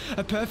supreme.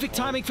 A perfect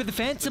timing for the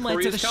Phantom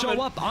Lancer to show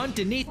up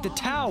underneath the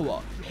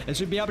tower, as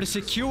we'll be able to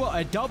secure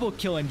a double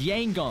kill, and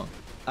Yangon.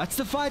 That's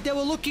the fight they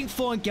were looking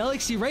for, and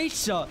Galaxy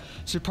Racer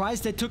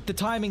surprised they took the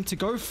timing to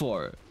go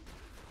for it.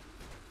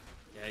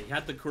 Yeah, he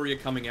had the courier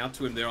coming out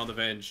to him there on the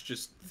Venge,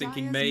 just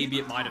thinking maybe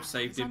it might have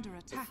saved him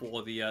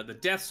before the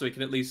death, so he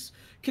can at least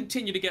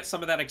continue to get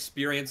some of that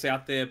experience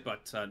out there,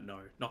 but no,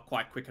 not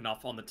quite quick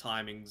enough on the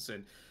timings,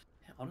 and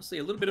honestly,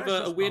 a little bit of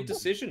a weird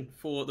decision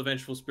for the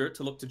Vengeful Spirit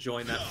to look to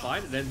join that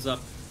fight. It ends up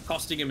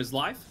costing him his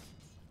life.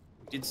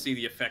 We did see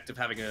the effect of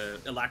having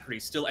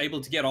Alacrity still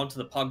able to get onto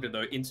the Pugna,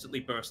 though,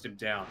 instantly burst him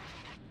down.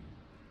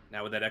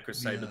 Now with that Echo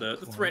Saber, the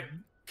threat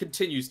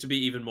continues to be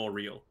even more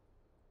real.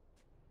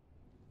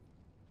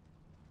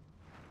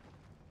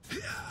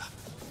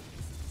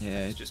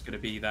 Yeah, it's just going to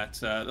be that,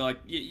 like,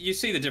 you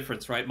see the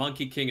difference, right?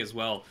 Monkey King as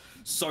well,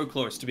 so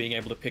close to being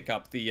able to pick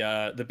up the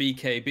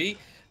BKB.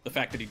 The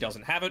fact that he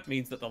doesn't have it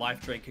means that the life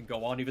drain can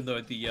go on, even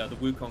though the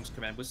Wukong's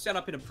command was set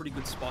up in a pretty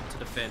good spot to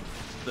defend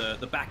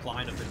the back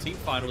line of the team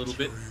fight a little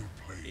bit.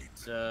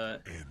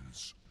 It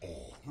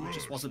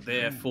just wasn't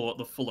there for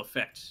the full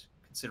effect,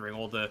 considering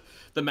all the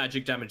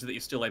magic damage that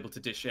you're still able to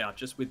dish out,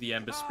 just with the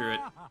Ember Spirit,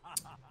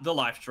 the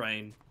life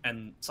drain,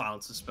 and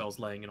Silencer spells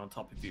laying in on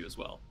top of you as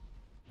well.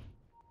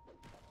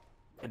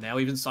 And now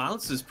even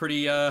Silence is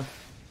pretty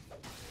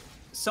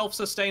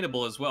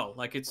self-sustainable as well.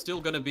 Like, it's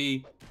still going to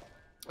be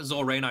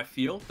Zorain, I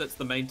feel, that's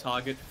the main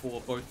target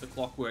for both the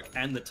Clockwork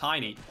and the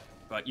Tiny.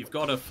 But you've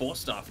got a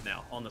 4-staff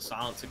now on the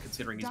Silencer,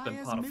 considering he's been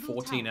part of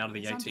 14 out of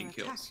the 18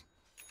 kills.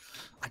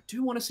 I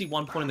do want to see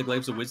 1 point in the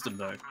Glaives of Wisdom,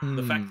 though.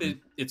 The fact that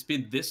it's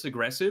been this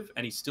aggressive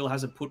and he still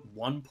hasn't put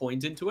 1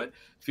 point into it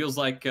feels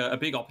like a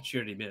big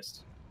opportunity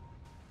missed.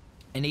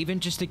 And even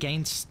just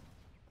against,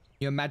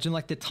 you imagine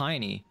like the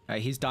Tiny,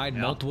 he's died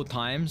multiple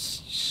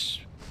times,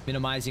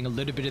 minimizing a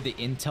little bit of the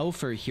intel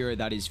for a hero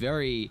that is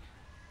very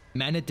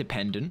mana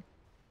dependent.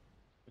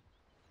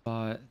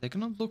 But they're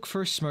gonna look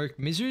for a smoke.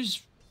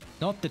 Mizu's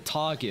not the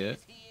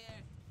target,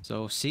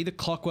 so see the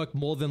Clockwork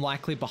more than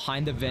likely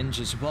behind the Venge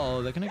as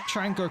well. They're gonna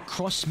try and go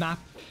cross map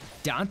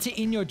down to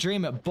In Your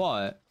Dream at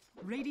bot,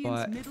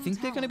 but I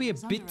think they're gonna be a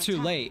bit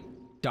too late.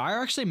 Dire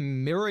are actually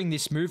mirroring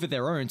this move of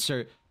their own,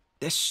 so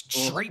they're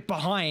straight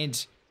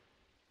behind.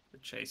 The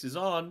chase is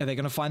on. Are they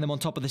gonna find them on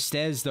top of the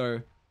stairs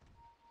though?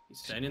 He's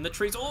staying in the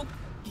trees. Oh,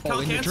 he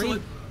can't cancel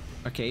it.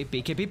 Okay,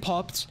 BKB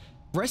popped.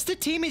 Rest of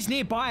the team is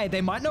nearby.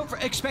 They might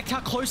not expect how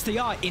close they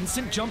are.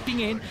 Instant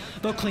jumping in.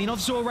 They'll clean off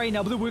Zorain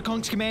now with the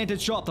Wukong's command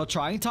and drop. They'll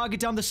try and target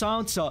down the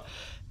Silencer.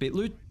 Bit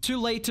too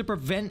late to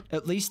prevent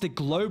at least the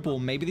global.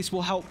 Maybe this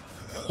will help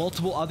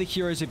multiple other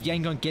heroes of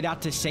Yangon get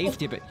out to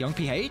safety. But Young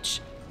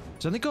PH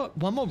has only got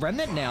one more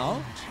remnant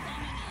now.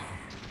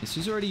 This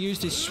has already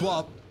used his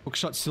swap.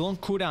 Hookshot still on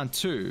cooldown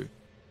too.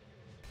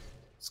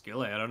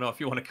 Skillay, I don't know if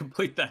you want to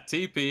complete that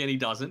TP, and he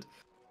doesn't.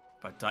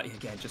 But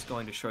again, just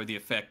going to show the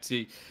effect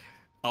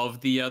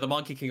of the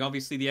Monkey King.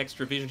 Obviously, the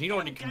extra vision. He'd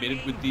already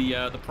committed with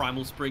the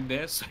Primal Spring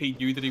there, so he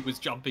knew that he was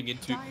jumping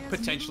into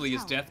potentially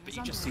his death. But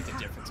you just see the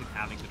difference in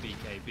having the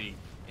BKB,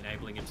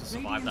 enabling him to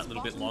survive that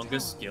little bit longer.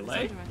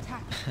 Skillay.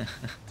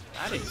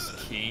 That is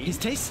key. He's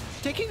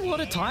taking a lot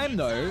of time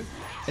though.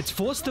 It's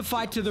forced to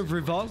fight to the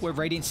river, where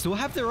Radiant still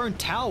have their own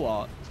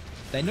tower.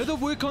 They know the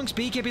Wukong's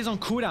BKB is on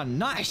cooldown.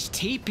 Nice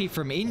TP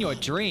from In Your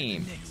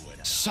Dream.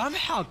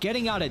 Somehow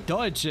getting out of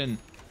dodge, and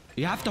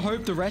you have to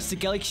hope the rest of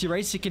Galaxy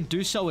Racer can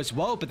do so as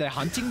well, but they're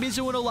hunting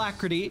Mizu and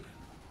Alacrity.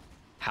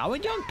 How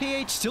and Young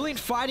PH still in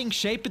fighting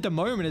shape at the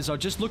moment, as I'll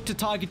just look to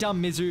target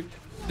down Mizu.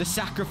 The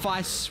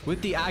sacrifice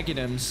with the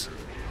Aghanims.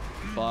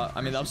 But,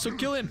 I mean, they'll still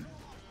kill him.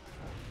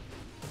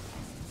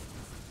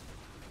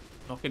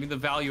 Not getting the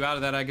value out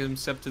of that Aghanim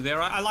Scepter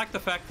there. I like the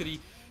fact that he,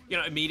 you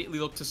know, immediately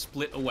looked to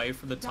split away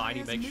from the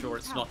Tiny, make sure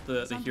it's not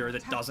the hero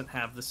that doesn't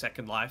have the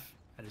second life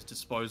at his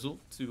disposal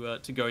to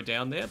go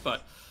down there.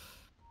 But,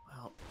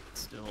 well,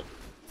 still,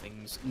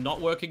 things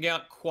not working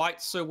out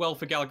quite so well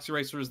for Galaxy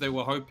Racer as they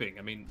were hoping.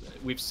 I mean,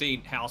 we've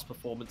seen House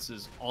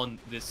performances on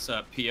this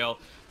PL.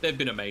 They've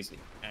been amazing,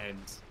 and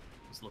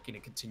he's looking to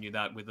continue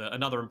that with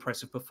another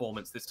impressive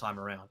performance this time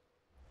around.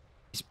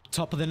 He's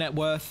top of the net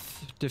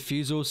worth,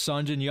 Diffusal,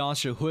 Sanjin,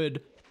 Yasha, Hood.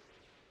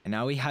 And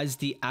now he has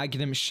the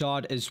Aghanim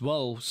Shard as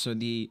well. So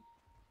the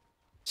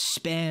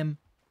spam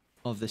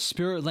of the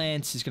Spirit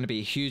Lance is going to be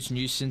a huge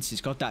nuisance.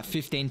 He's got that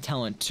 15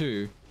 talent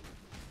too.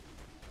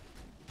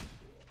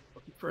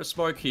 Looking for a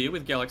smoke here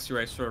with Galaxy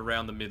Racer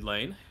around the mid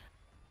lane.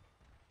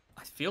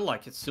 I feel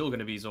like it's still going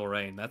to be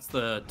Zorain. That's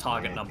the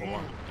target number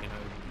one. You know,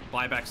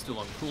 buyback's still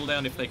on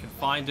cooldown if they can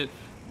find it.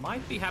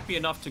 Might be happy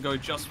enough to go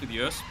just with the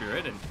Earth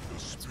Spirit, and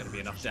it's going to be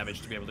enough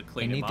damage to be able to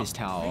clean him up. They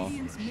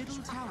need this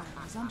tower.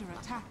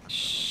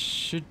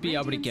 Should be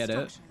able to get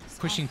it.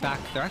 Pushing back.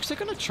 They're actually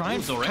going to try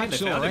and catch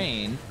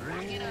Zorain.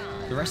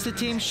 The rest of the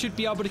team should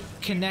be able to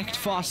connect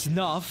fast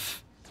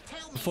enough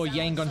before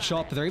Yangon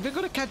shot. But they're even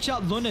going to catch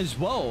out Luna as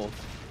well.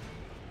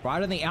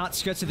 Right on the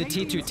outskirts of the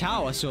tier 2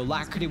 tower, so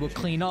Alacrity will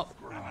clean up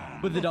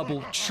with the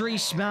double tree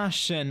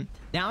smash, and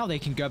now they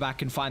can go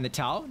back and find the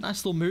tower.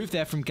 Nice little move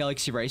there from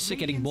Galaxy Racer,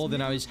 getting more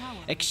than I was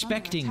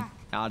expecting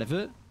out of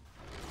it.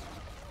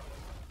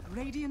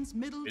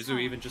 Mizu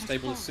even just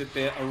able to sit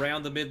there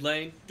around the mid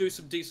lane, do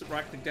some decent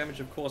right-click damage,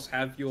 of course,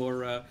 have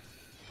your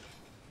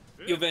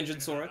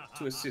Vengeance Aura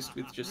to assist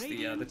with just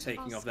the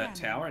taking of that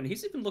tower, and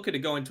he's even looking to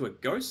go into a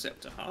Ghost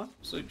Scepter, huh?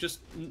 So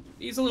just,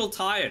 he's a little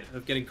tired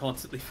of getting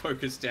constantly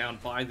focused down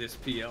by this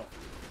PL.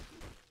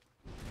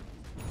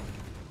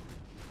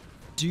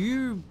 Do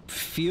you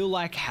feel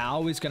like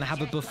Hao is going to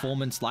have a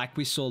performance like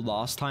we saw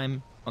last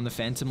time on the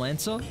Phantom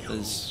Lancer?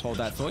 Let's hold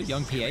that thought.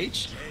 Young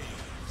PH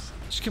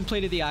just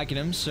completed the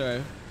Aghanim, so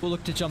we'll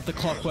look to jump the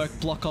clockwork,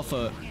 block off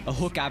a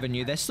hook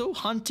avenue. They're still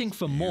hunting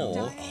for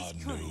more.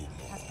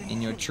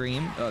 In Your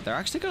Dream, they're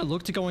actually going to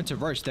look to go into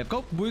Roche. They've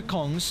got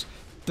Wukong's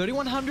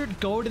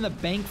 3,100 gold in the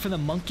bank for the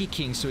Monkey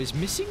King, so he's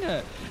missing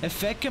a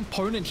fair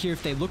component here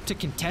if they look to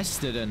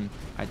contest it, and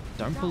I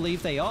don't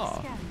believe they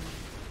are.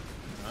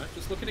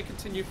 Just looking to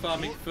continue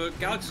farming. For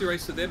Galaxy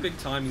Racer, their big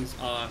timings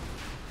are...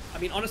 I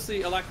mean,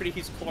 honestly, Alacrity,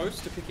 he's close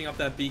to picking up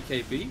that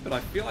BKB, but I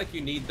feel like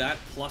you need that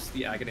plus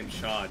the Aghanim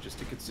Shard just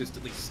to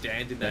consistently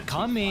stand in that They're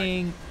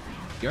coming.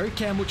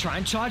 Yokem will try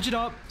and charge it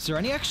up. Is there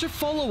any extra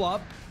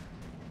follow-up?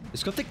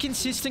 It's got the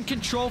consistent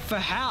control for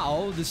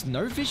Hao. There's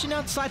no vision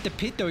outside the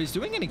pit, though. He's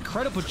doing an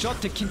incredible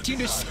job to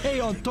continue to stay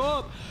on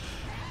top.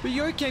 But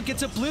Yokem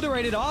gets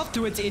obliterated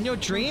afterwards. In Your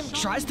Dream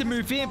tries to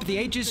move in, but the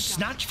Age is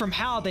snatched from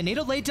Hao. They need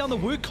to lay down the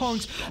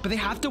Wukongs, but they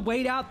have to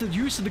wait out the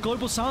use of the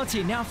Global Silence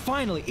here. Now,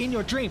 finally, In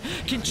Your Dream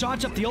can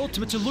charge up the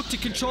ultimate to look to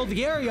control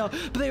the area,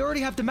 but they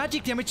already have the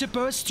magic damage to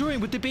burst through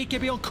him with the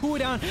BKB on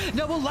cooldown.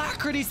 Now,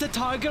 Alacrity's the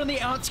target on the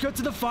outskirts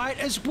of the fight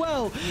as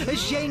well,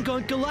 as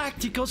Yangon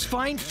Galacticos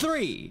find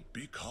 3.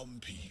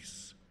 Become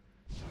peace.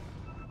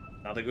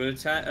 Another good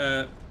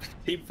attack,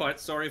 team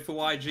fight, sorry, for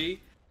YG.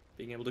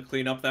 Being able to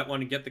clean up that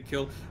one and get the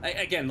kill.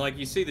 Again, like,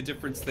 you see the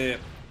difference there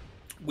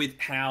with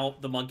how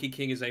the Monkey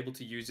King is able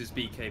to use his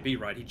BKB,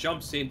 right? He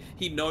jumps in,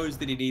 he knows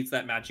that he needs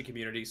that magic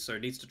immunity, so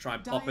needs to try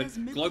and pop it.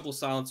 Global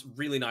Silence,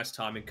 really nice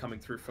timing coming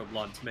through from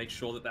Lund to make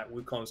sure that that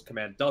Wukong's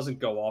command doesn't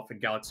go off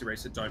and Galaxy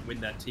Racer don't win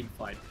that team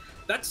fight.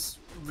 That's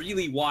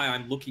really why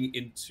I'm looking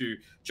into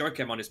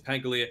Jokem on his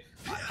Pangolier.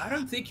 I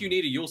don't think you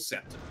need a Yule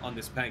Scepter on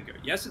this Pango.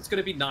 Yes, it's going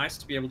to be nice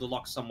to be able to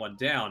lock someone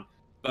down,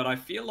 but I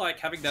feel like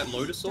having that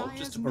Lotus Orb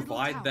just to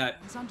provide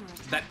that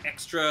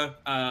extra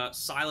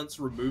silence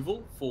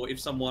removal for if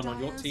someone on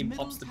your team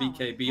pops the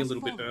BKB a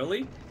little bit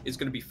early is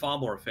going to be far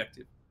more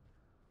effective.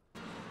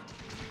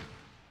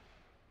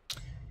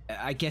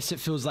 I guess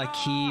it feels like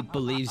he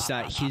believes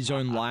that his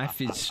own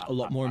life is a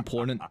lot more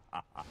important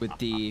with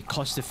the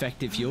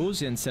cost-effective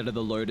heals instead of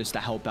the Lotus to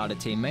help out a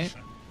teammate.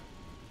 I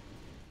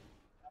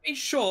mean,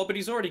 sure, but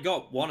he's already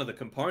got one of the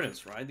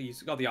components, right?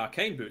 He's got the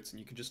Arcane Boots, and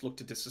you can just look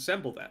to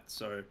disassemble that,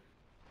 so...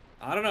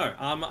 I don't know.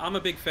 I'm a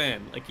big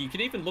fan. Like, you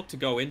can even look to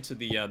go into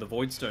the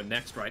Voidstone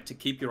next, right, to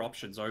keep your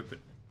options open.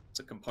 It's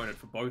a component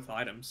for both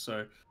items.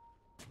 So,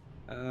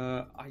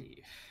 how are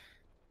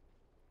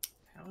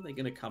they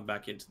going to come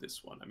back into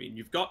this one? I mean,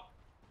 you've got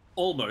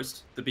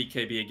almost the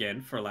BKB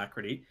again for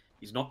Alacrity.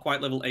 He's not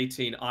quite level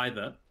 18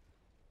 either.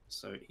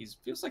 So he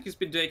feels like he's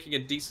been taking a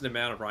decent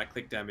amount of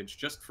right-click damage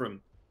just from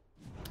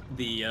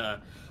the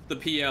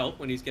PL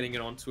when he's getting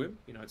it onto him.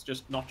 You know, it's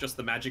just not just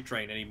the magic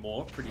drain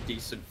anymore. Pretty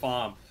decent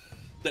farm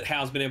that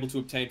Hao's been able to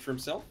obtain for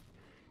himself.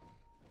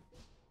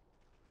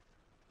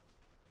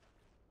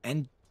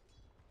 And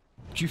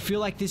do you feel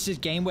like this is a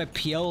game where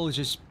PL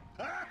just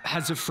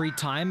has a free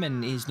time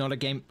and he's not a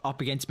game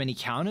up against many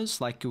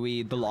counters like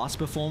the last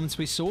performance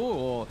we saw,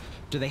 or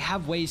do they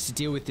have ways to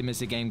deal with him as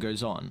the game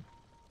goes on?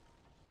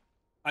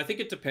 I think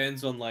it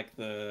depends on like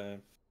the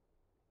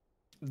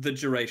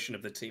duration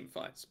of the team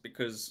fights,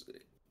 because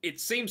it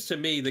seems to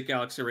me that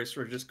Galaxy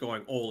Racer are just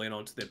going all in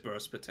onto their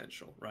burst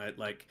potential, right?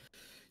 Like,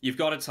 you've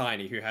got a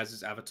Tiny who has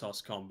his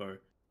Avatos combo.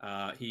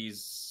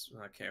 He's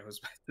okay. I was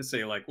about to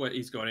say like what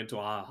he's going into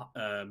a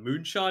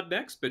Moonshard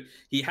next, but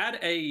he had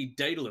a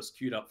Daedalus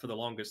queued up for the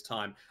longest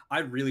time. I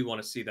really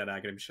want to see that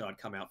Aghanim Shard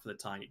come out for the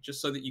Tiny,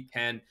 just so that you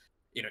can,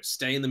 you know,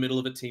 stay in the middle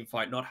of a team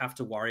fight, not have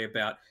to worry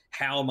about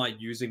how am I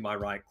using my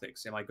right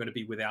clicks? Am I going to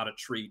be without a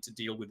tree to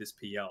deal with this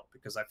PL?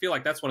 Because I feel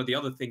like that's one of the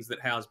other things that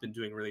Hao's been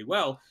doing really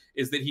well,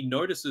 is that he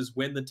notices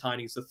when the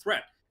Tiny's a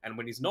threat. And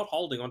when he's not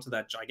holding onto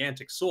that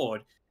gigantic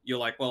sword, you're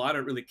like, well, I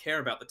don't really care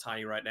about the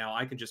Tiny right now.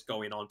 I can just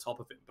go in on top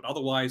of him. But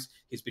otherwise,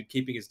 he's been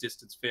keeping his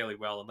distance fairly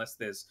well, unless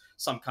there's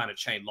some kind of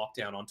chain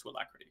lockdown onto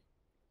Alacrity.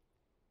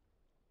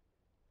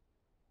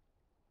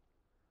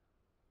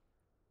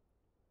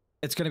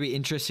 It's going to be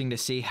interesting to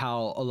see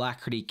how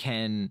Alacrity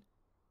can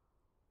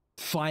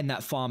find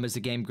that farm as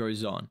the game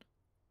goes on,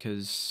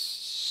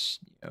 because,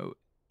 you know,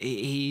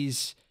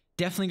 he's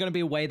definitely going to be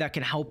a way that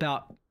can help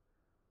out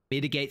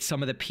mitigate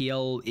some of the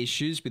PL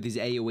issues with his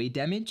AoE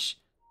damage.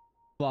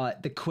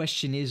 But the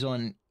question is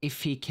on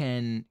if he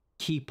can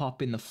keep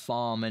up in the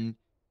farm and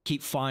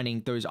keep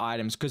finding those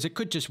items, because it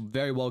could just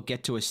very well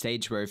get to a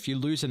stage where if you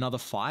lose another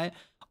fight,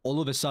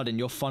 all of a sudden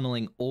you're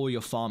funneling all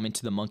your farm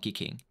into the Monkey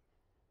King.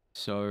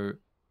 So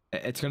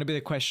it's going to be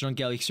the question on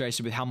Galaxy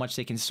Racer with how much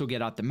they can still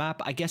get out the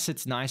map. I guess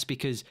it's nice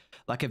because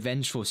like a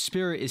Vengeful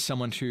Spirit is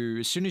someone who,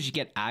 as soon as you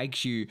get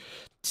Ags, you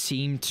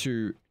seem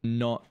to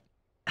not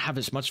have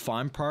as much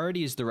farm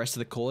priority as the rest of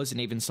the cores,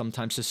 and even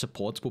sometimes the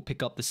supports will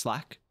pick up the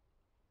slack.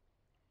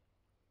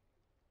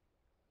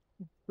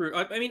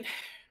 I mean,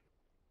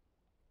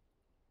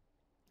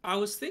 I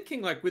was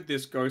thinking, like, with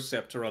this Ghost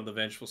Scepter on the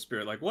Vengeful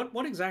Spirit, like,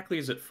 what exactly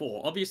is it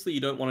for? Obviously, you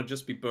don't want to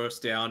just be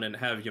burst down and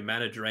have your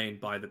mana drained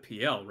by the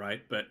PL,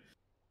 right? But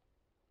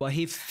well,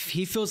 he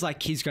feels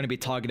like he's going to be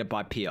targeted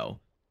by PL.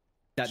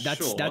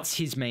 That's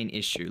his main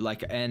issue.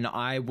 Like, and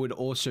I would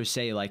also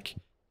say like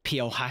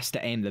PL has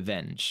to aim the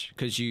Venge,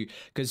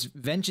 because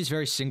Venge is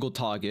very single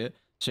target.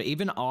 So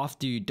even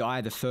after you die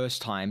the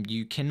first time,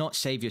 you cannot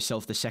save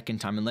yourself the second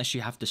time unless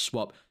you have to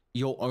swap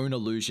your own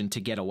illusion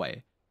to get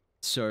away.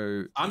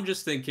 So I'm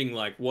just thinking,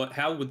 like,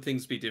 how would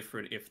things be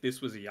different if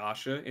this was a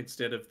Yasha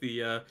instead of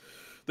the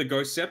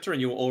Ghost Scepter, and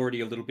you were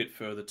already a little bit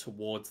further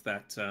towards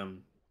that?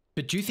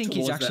 But do you think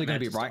he's actually going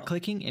to be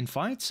right-clicking in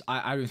fights?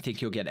 I don't think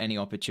he'll get any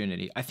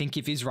opportunity. I think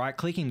if he's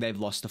right-clicking, they've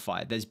lost the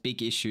fight. There's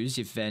big issues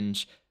if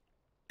Venge...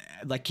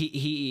 Like,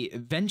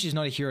 Venge is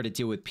not a hero to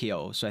deal with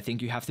PL, so I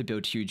think you have to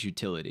build huge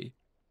utility.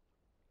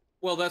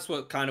 Well, that's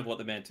what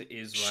the Manta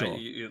is, right? Sure.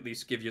 You at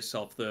least give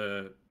yourself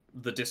the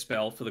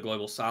Dispel for the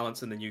Global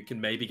Silence, and then you can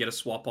maybe get a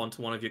swap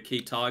onto one of your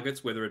key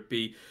targets, whether it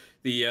be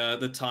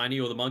the Tiny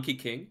or the Monkey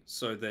King,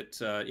 so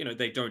that you know,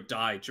 they don't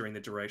die during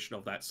the duration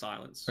of that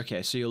silence.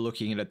 Okay, so you're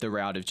looking at the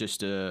route of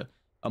just a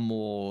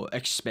more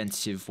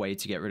expensive way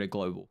to get rid of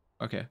Global.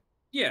 Okay.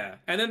 Yeah,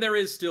 and then there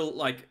is still,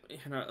 like,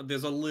 you know,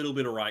 there's a little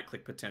bit of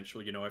right-click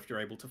potential, you know, if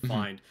you're able to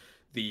find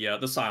the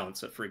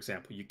Silencer, for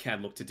example. You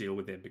can look to deal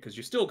with him, because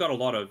you still got a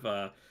lot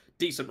of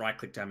decent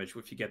right-click damage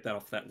if you get that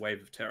off that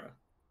Wave of Terror.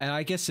 And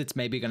I guess it's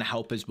maybe going to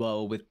help as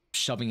well with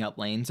shoving up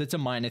lanes. It's a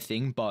minor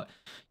thing, but,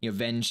 you know,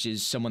 Venge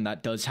is someone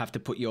that does have to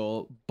put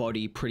your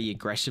body pretty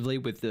aggressively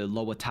with the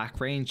low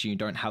attack range. You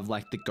don't have,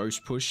 like, the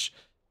ghost push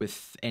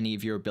with any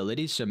of your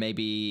abilities. So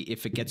maybe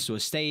if it gets to a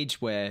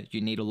stage where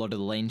you need a lot of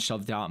the lane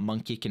shoved out,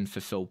 Monkey can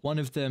fulfill one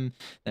of them,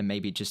 then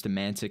maybe just a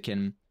Manta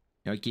can,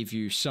 you know, give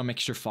you some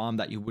extra farm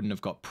that you wouldn't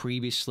have got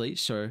previously.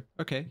 So,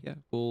 okay, yeah,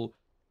 well...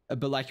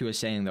 But like you were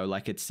saying though,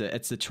 like it's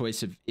the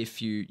choice of if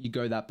you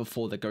go that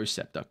before the Ghost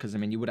Scepter, because I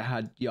mean you would have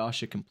had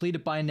Yasha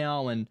completed by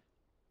now, and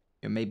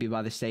you know, maybe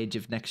by the stage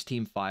of next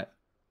team fight.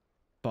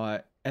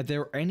 But are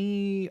there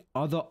any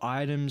other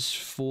items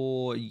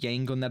for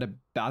Yangon that are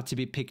about to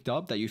be picked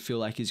up that you feel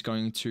like is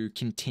going to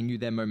continue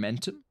their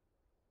momentum?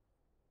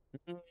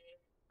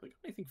 They got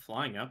anything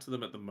flying out to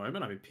them at the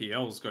moment? I mean,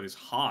 PL's got his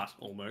heart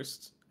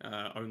almost.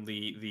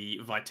 Only the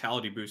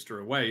vitality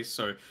booster away.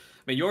 So, I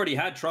mean, you already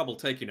had trouble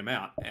taking him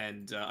out,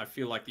 and I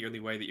feel like the only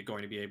way that you're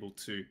going to be able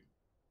to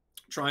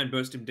try and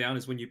burst him down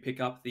is when you pick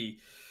up the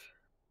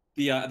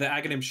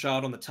Aghanim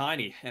Shard on the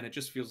Tiny, and it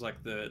just feels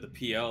like the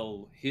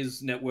PL,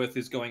 his net worth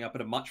is going up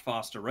at a much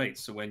faster rate.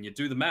 So when you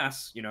do the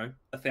maths, you know,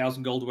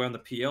 1,000 gold away on the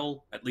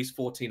PL, at least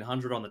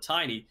 1,400 on the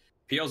Tiny,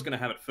 PL's going to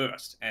have it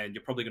first, and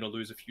you're probably going to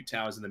lose a few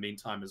towers in the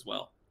meantime as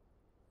well.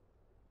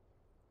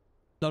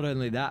 Not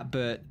only that,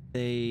 but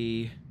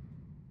they...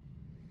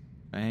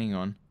 Hang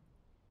on.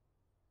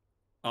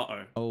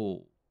 Uh-oh.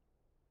 Oh.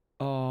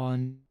 Oh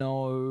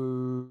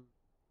no.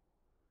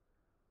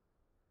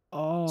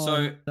 Oh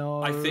So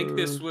no. I think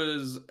this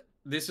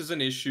is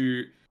an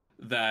issue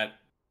that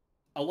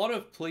a lot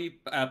of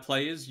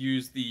players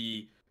use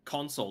the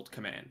console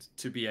command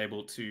to be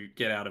able to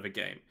get out of a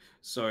game.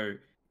 So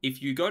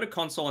if you go to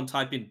console and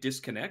type in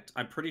disconnect,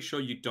 I'm pretty sure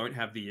you don't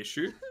have the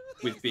issue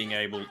with being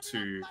able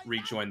to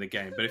rejoin the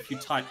game. But if you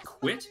type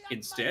quit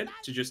instead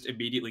to just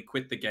immediately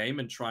quit the game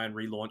and try and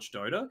relaunch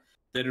Dota,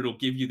 then it'll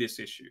give you this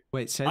issue.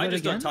 Wait, say I that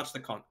just again? don't touch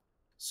the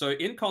So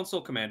in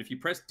console command, if you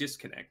press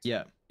disconnect,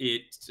 Yeah.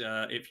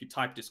 If you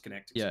type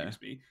disconnect,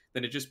 excuse me,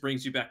 then it just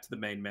brings you back to the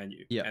main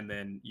menu. Yeah. And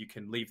then you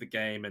can leave the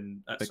game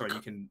and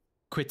you can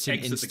Quits an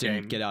exit the game.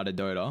 instant get out of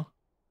Dota.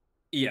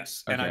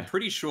 Yes, and I'm Okay.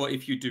 pretty sure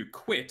if you do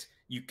quit,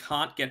 you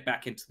can't get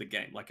back into the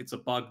game. Like it's a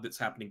bug that's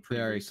happening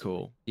pretty Very recently.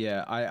 cool.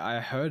 Yeah, I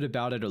heard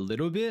about it a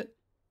little bit.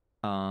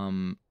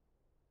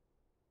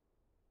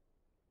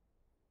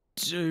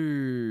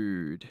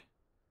 Dude.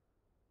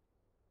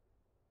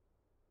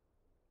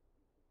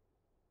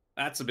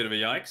 That's a bit of a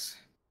yikes.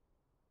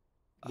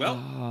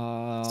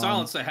 Well,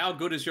 Silencer, how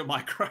good is your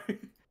micro?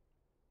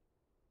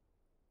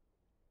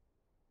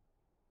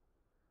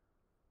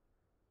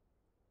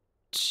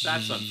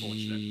 That's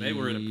unfortunate. They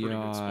were in a pretty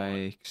good spot.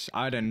 Yikes.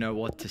 I don't know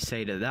what to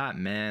say to that,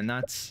 man.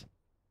 That's...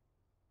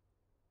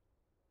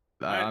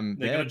 Right,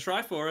 they're going to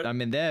try for it. I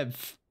mean,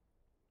 there's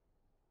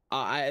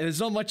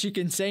not much you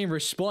can say in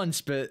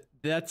response, but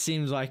that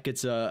seems like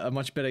it's a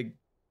much better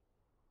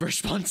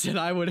response than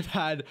I would have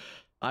had.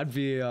 I'd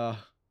be, All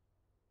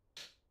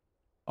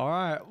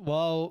right,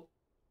 well...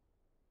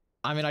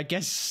 I mean, I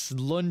guess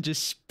Lund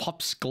just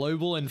pops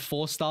global and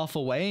 4-staff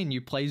away and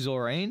you play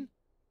Zorain?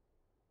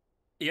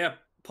 Yeah,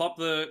 pop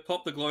the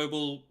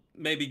global,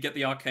 maybe get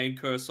the arcane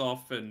curse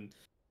off, and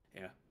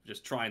yeah,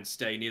 just try and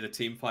stay near the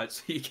team fight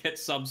so you get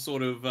some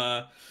sort of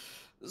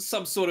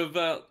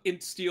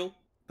insta-steal,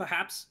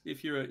 perhaps,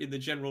 if you're in the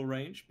general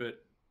range.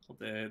 But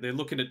they're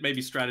looking at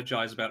maybe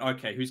strategize about,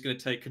 okay, who's going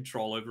to take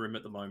control over him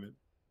at the moment.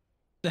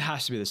 There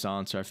has to be the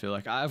silencer, I feel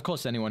like. Of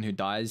course, anyone who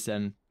dies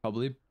then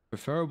probably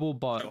preferable,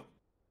 but Sure.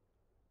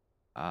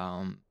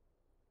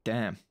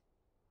 Damn.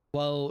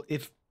 Well,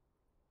 if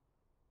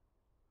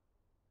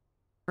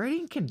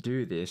Raiden can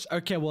do this,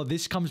 okay, well,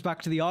 this comes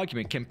back to the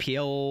argument. Can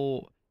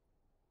PL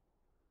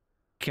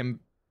can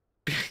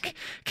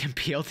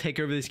PL take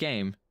over this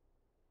game?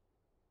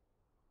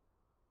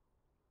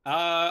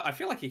 I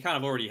feel like he kind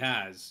of already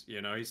has,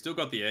 you know, he's still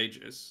got the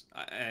Aegis,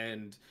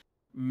 and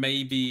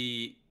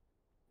maybe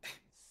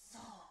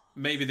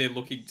they're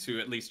looking to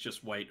at least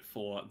just wait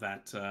for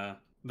that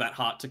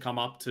heart to come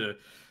up to,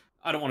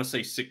 I don't want to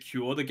say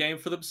secure the game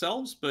for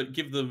themselves, but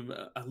give them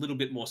a little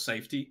bit more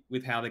safety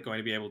with how they're going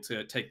to be able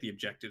to take the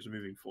objectives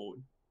moving forward.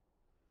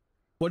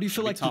 What do you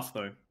feel like? Tough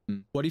though.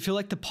 What do you feel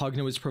like the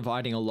Pugner was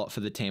providing a lot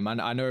for the team?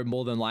 I know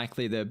more than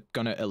likely they're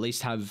gonna at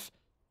least have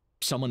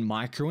someone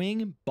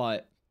microing,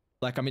 but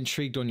like I'm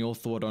intrigued on your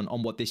thought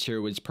on what this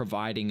hero is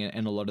providing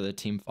in a lot of the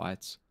team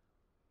fights.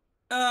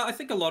 I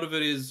think a lot of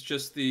it is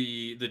just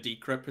the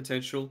decrep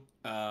potential,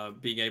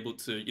 being able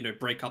to, you know,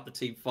 break up the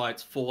team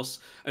fights, force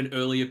an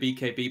earlier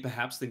BKB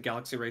perhaps than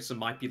Galaxy Racer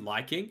might be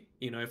liking.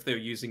 You know, if they're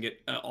using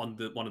it on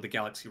one of the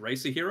Galaxy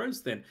Racer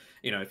heroes, then,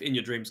 you know, if In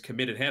Your Dream's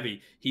committed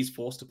heavy, he's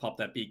forced to pop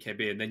that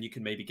BKB, and then you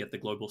can maybe get the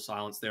global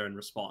silence there in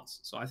response.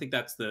 So I think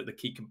that's the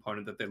key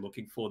component that they're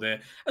looking for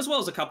there, as well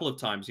as a couple of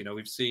times, you know,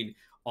 we've seen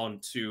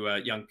onto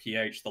young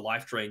PH the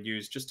life drain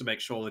used just to make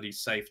sure that he's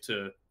safe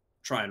to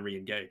try and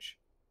re-engage.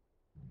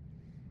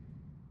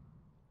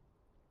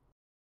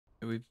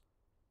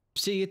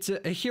 It's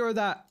a hero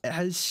that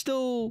has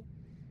still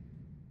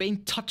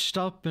been touched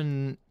up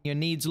and, you know,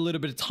 needs a little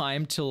bit of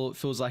time till it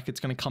feels like it's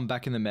going to come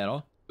back in the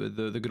meta with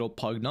the good old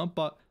Pugner,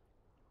 but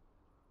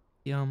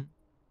he's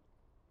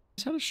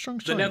had a strong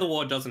The showing. Nether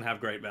Ward doesn't have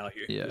great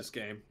value in this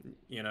game.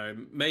 You know,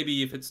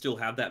 maybe if it still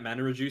had that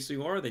mana reducing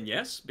aura, then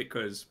yes,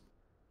 because,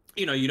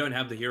 you know, you don't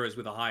have the heroes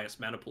with the highest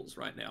mana pools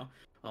right now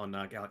on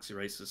Galaxy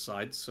Racer's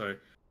side, so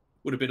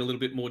would have been a little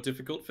bit more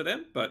difficult for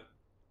them, but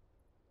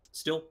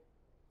still,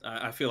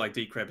 I feel like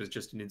Decrep is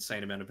just an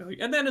insane amount of value.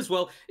 And then as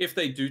well, if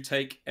they do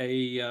take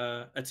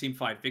a team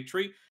fight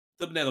victory,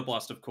 the Nether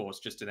Blast, of course,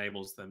 just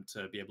enables them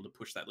to be able to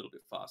push that little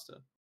bit faster.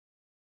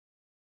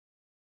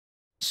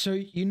 So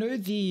you know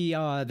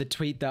the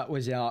tweet that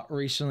was out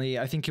recently,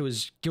 I think it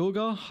was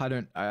Gilga.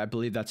 I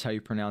believe that's how you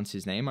pronounce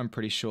his name. I'm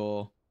pretty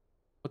sure.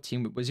 What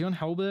team was he on?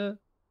 Halberd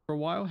for a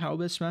while?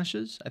 Halberd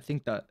Smashes? I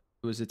think that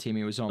was the team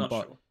he was on. Not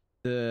but sure.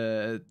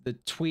 The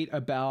tweet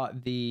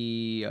about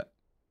the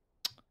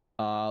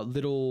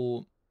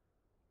little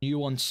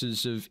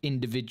nuances of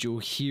individual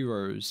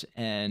heroes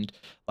and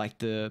like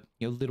the,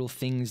 you know, little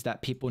things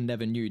that people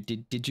never knew.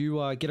 Did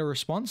you get a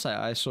response?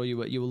 I saw you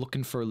were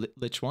looking for a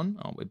Lich one.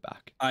 Oh, we're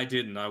back. I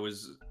didn't. I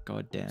was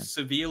goddamn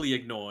severely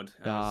ignored.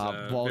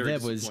 Well,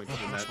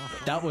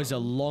 that was a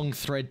long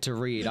thread to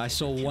read. I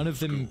saw one of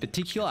them in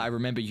particular. I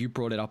remember you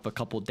brought it up a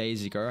couple of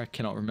days ago. I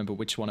cannot remember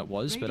which one it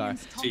was, but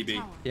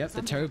TB. Yep,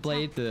 the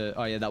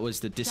Terrorblade. That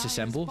was the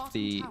disassemble,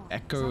 the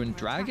Echo and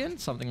Dragon,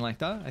 something like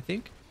that, I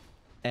think.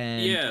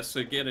 And yeah,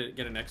 so get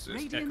an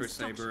Echo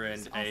Saber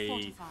and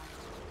a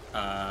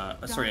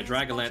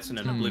Dragon Lance and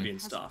an Oblivion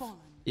Staff.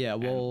 yeah,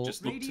 well,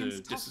 Just look to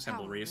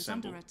disassemble,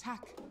 reassemble.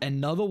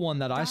 another one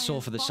that I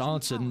saw for the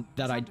silencer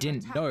that I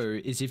didn't know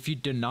is if you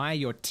deny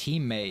your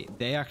teammate,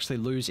 they actually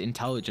lose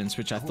intelligence,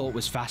 which I thought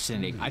was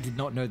fascinating. I did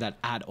not know that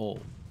at all.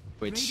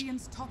 Which, you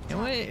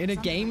know, in a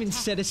game,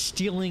 instead of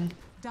stealing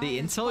the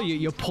intel,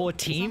 your poor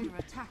team,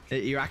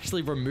 you're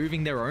actually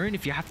removing their own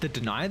if you have to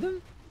deny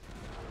them.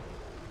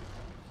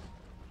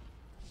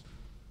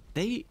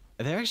 They're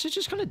actually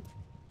just gonna.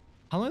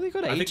 How long have they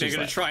got? I think they're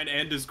gonna try and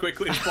end as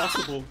quickly as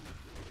possible.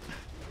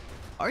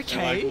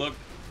 Okay. Like, look,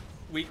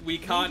 we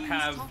can't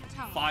have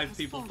 5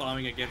 people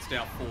farming against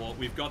our 4.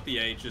 We've got the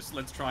Aegis.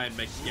 Let's try and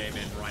make the game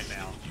end right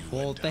now.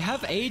 Well, they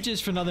have Aegis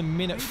for another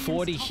minute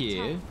 40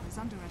 here.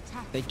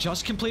 They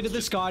just completed the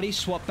Skadi,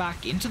 swap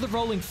back into the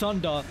Rolling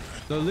Thunder.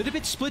 They're a little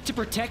bit split to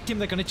protect him.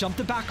 They're going to jump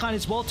the backline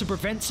as well to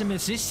prevent some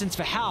assistance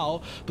for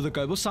Hao. But the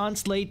Global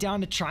Silence laid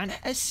down to try and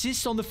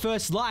assist on the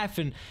first life.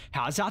 And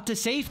Hao's out to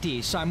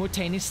safety.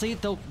 Simultaneously,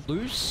 they'll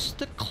lose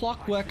the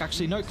clockwork.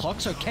 Actually, no,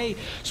 clock's okay.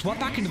 Swap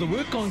back into the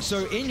Wukong,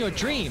 so in your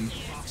dream.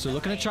 So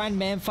looking to try and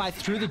man fight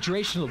through the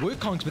duration of the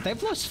Wukongs, but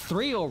they've lost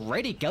 3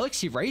 already.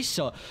 Galaxy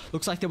Racer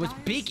looks like there was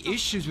big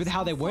issues with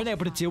how they weren't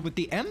able to deal with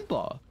the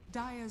Ember.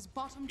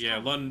 Yeah,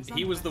 Lon,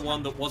 he was the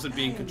one that wasn't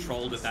being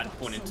controlled at that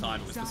point in time.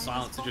 It was the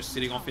Silencer just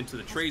sitting off into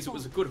the trees. It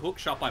was a good hook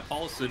shot by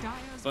Paulson,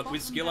 but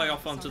with Skille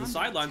off onto the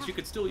sidelines, you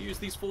could still use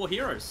these 4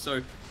 heroes.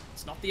 So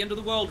it's not the end of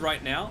the world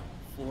right now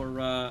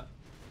for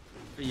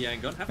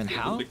Yangon. Have to be a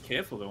little bit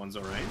careful though on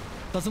Zorain.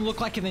 Doesn't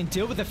look like it can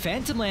deal with the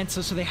Phantom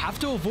Lancer, so they have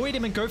to avoid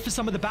him and go for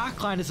some of the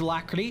backline as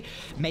Alacrity,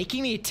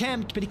 making the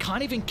attempt, but he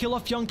can't even kill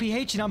off Young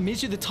PH, and now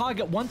Mizu the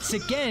target once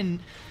again.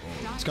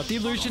 He's got the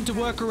illusion to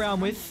work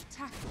around with.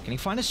 Can he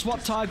find a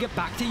swap target?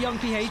 Back to Young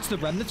PH. The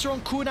remnants are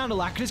on cooldown.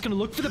 Alacrity's going to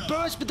look for the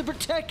burst, but the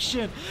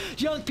protection.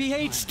 Young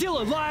PH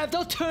still alive.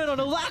 They'll turn on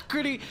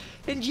Alacrity,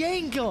 and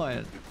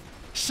Yangon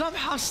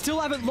somehow still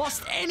haven't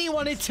lost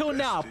anyone until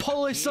now.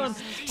 Polosun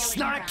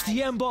snipes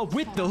the Ember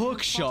with the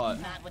hook shot.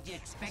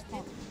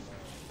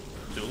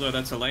 Still though,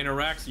 that's Elena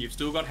Rax. You've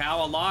still got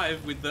Hao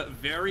alive with the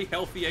very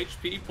healthy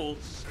HP pull.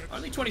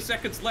 Only 20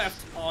 seconds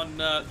left on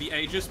the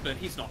Aegis, but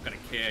he's not going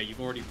to care.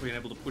 You've already been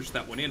able to push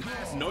that one in.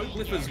 No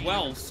glyph as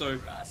well, so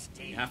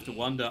you have to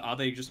wonder, are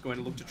they just going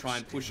to look to try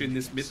and push in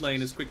this mid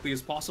lane as quickly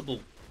as possible?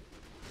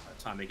 By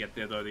the time they get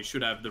there though, they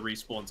should have the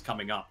respawns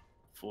coming up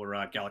for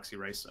Galaxy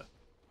Racer.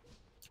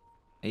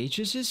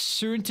 Aegis is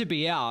soon to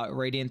be out,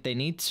 Radiant. They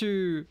need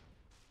to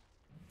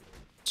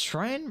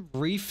try and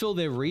refill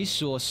their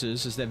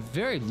resources as they're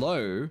very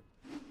low.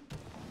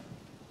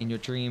 In your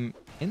dream,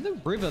 in the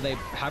river, they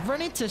have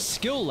run into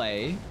Skill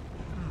Lay.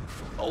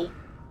 Oh,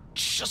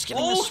 just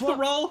getting the swap. The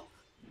roll.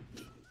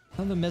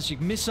 Another magic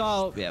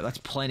missile. Yeah, that's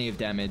plenty of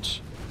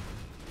damage.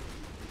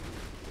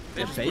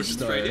 They just pushed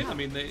straight in. I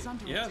mean,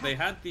 they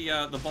had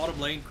the bottom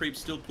lane creep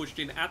still pushed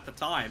in at the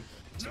time.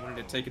 So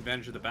wanted to take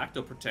advantage of the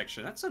backdoor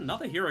protection. That's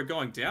another hero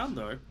going down,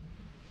 though.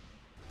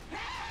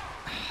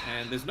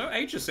 And there's no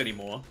Aegis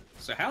anymore,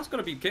 so Hao's got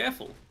to be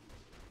careful.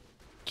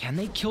 Can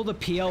they kill the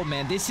PL,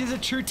 man? This is a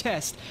true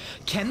test.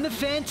 Can the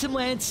Phantom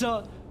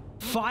Lancer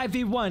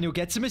 5v1? You'll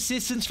get some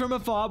assistance from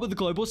afar with the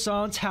Global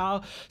Silence.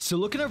 Hao still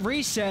looking to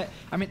reset.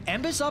 I mean,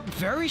 Ember's up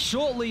very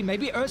shortly.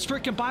 Maybe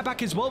Earthspringer can buy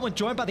back as well when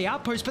joined by the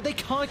Outpost, but they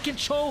can't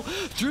control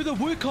through the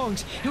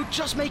Wukongs. He'll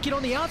just make it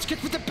on the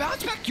outskirts with the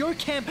bounce back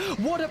Yokam.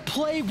 What a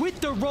play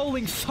with the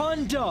Rolling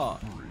Thunder.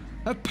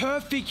 A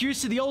perfect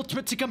use of the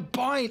ultimate to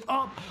combine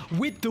up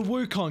with the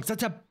Wukongs.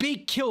 That's a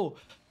big kill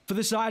for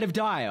the side of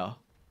Dire.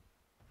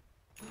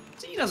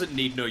 He doesn't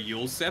need no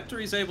Yule Scepter.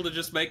 He's able to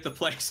just make the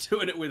plays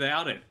doing it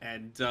without it.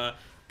 And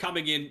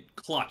coming in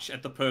clutch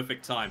at the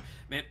perfect time.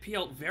 Man,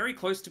 PL very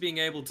close to being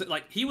able to...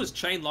 Like, he was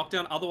chain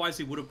lockdown. Otherwise,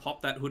 he would have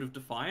popped that Hood of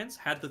Defiance,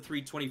 had the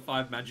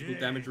 325 magical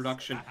damage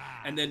reduction.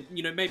 And then,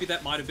 you know, maybe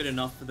that might have been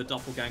enough for the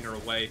Doppelganger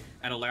away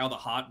and allow the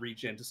heart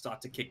regen to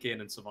start to kick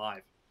in and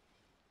survive.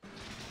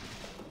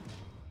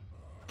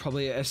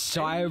 Probably a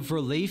sigh of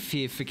relief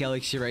here for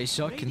Galaxy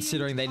Racer,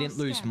 considering they didn't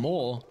lose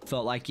more.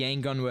 Felt like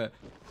Yangon were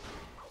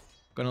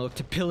going to look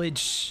to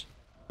pillage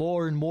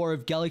more and more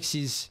of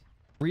Galaxy's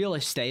real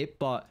estate,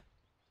 but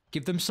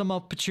give them some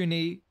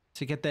opportunity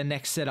to get their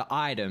next set of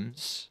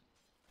items.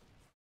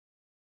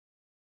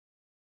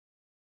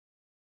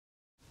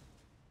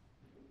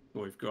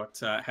 We've got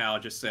Hao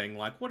just saying,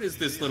 like, what is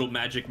this little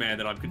magic man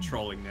that I'm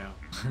controlling now?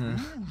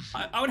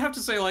 I would have to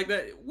say, like,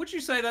 that. Would you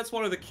say that's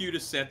one of the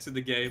cutest sets in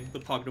the game, the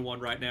Pugna one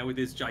right now, with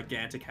his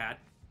gigantic hat?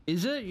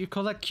 Is it? You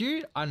call that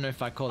cute? I don't know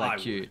if I call that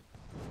cute.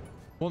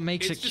 What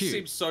makes it cute? It just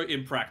seems so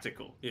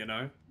impractical, you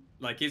know?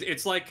 Like,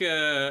 it's like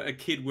a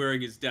kid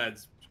wearing his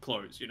dad's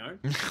clothes, you know?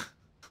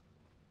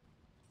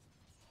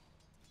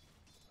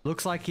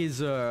 Looks like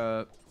he's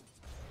a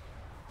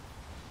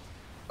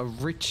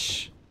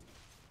rich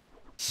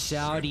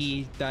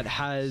Saudi that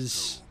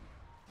has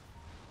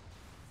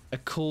a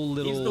cool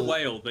little... He's the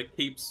whale that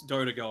keeps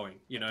Dota going,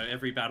 you know,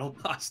 every battle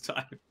pass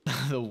time.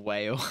 The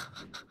whale.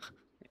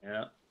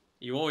 Yeah.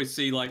 You always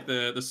see like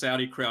the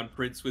Saudi crown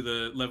prince with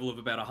a level of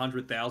about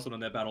 100,000 on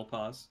their battle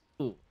pass.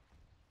 Ooh.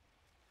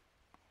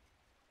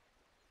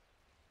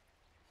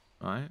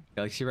 Alright,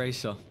 Galaxy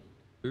Racer.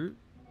 Ooh.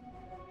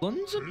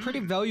 Lun's a pretty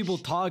valuable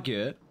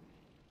target.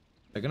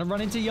 They're gonna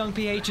run into young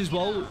PH as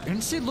well.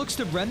 Instead looks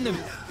to rend them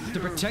to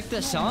protect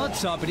their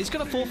silencer, but he's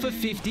gonna fall for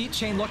 50.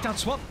 Chain lockdown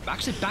swap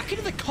actually back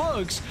into the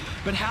cogs,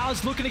 but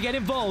How's looking to get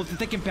involved. If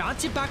they can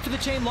bounce it back for the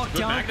chain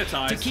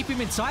lockdown to keep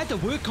him inside the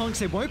Wukongs,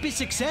 they won't be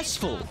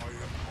successful.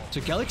 So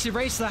Galaxy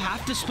Racer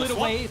have to split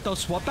away. They'll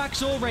swap back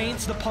Zorain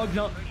to the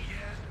Pugna.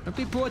 Won't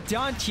be brought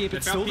down here,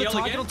 but still the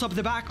target on top of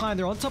the backline.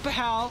 They're on top of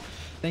Howl.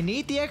 They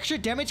need the extra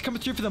damage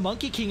coming through for the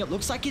Monkey King. It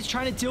looks like he's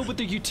trying to deal with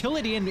the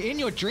utility, and In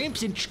Your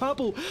Dreams in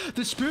trouble.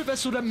 The Spirit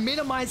Vessel to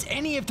minimize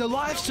any of the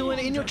life steal and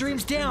In Your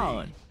Dreams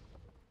down.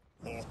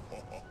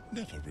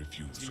 Never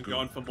refuse. He's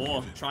going for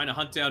more, trying to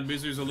hunt down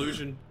Mizu's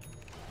illusion.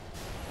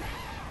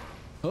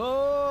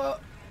 Oh!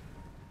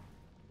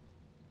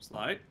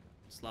 Slide.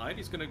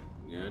 He's gonna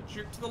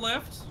juke to the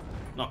left.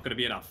 Not gonna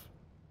be enough.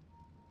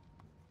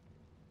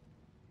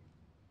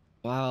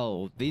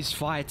 Wow, these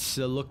fights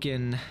are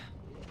looking...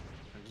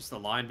 Just the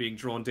line being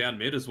drawn down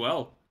mid as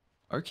well.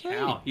 Okay.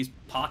 Now he's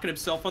parking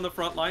himself on the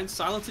front line.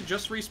 Silencer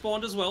just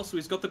respawned as well, so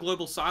he's got the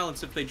global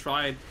silence if they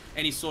try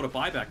any sort of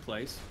buyback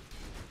plays.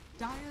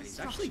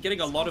 He's actually getting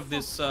a lot of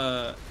this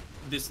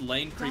this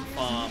lane creep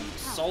farm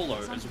solo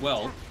as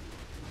well.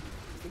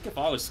 I think if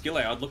I was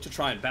Skille, I'd look to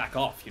try and back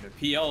off. You know,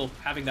 PL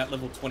having that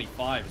level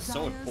 25 is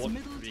so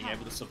important for being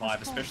able to survive,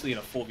 especially in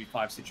a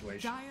 4v5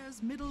 situation.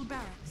 Dire's middle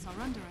barracks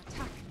are under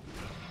attack.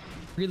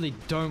 Really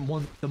don't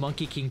want the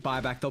Monkey King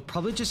buyback. They'll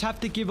probably just have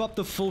to give up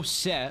the full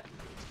set.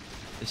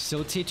 There's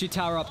still tier 2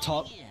 tower up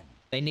top.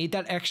 They need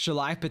that extra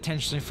life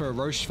potentially for a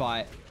Roche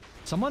fight.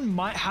 Someone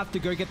might have to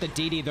go get the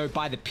DD though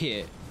by the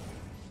pit.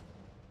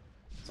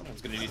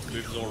 Someone's going to need to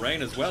move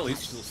Zorain as well. He's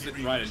still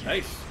sitting right in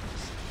base.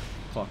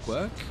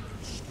 Clockwork.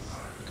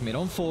 Commit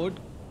on forward.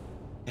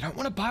 They don't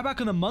want to buy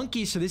back on the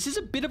monkey, so this is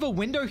a bit of a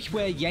window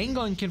where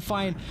Yangon can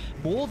find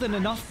more than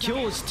enough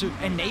kills to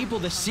enable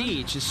the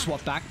siege. Just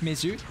swap back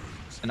Mizu.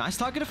 A nice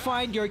target to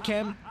find,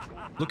 Yokem.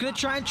 Looking to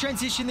try and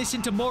transition this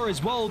into more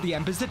as well. The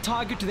Ember's the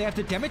target. Do they have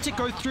the damage to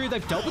go through?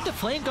 They've dealt with the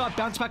Flame Guard.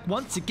 Bounce back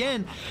once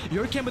again.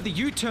 Yokem with the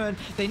U-turn.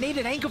 They need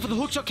an angle for the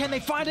hookshot. Can they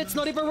find it? It's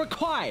not even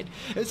required.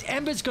 As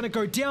Ember's going to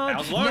go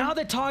down. Now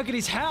the target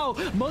is Howl.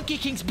 Monkey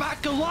King's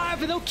back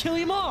alive and they'll kill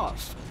him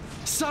off.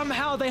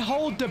 Somehow they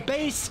hold the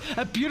base.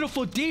 A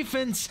beautiful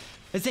defense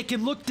as they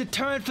can look to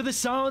turn for the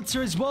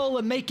silencer as well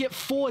and make it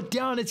 4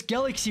 down as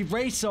Galaxy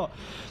Racer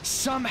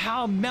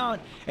somehow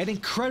mount an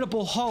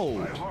incredible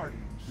hold.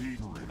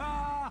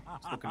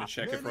 Looking to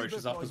check if Roche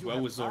is up as well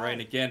with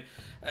Zorain again.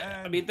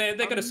 I mean, they're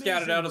going to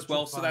scout it out as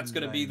well, so that's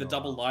going to be the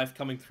double life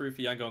coming through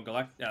for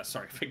Yangon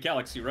for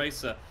Galaxy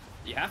Racer.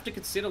 You have to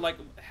consider, like,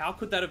 how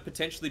could that have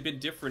potentially been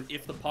different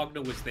if the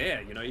Pugna was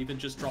there? You know, even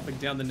just dropping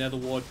down the Nether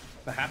Ward,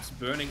 perhaps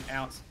burning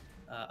out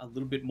a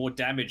little bit more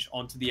damage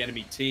onto the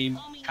enemy team,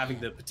 having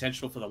the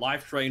potential for the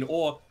life drain,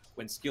 or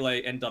when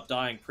Skille end up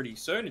dying pretty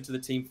soon into the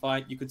team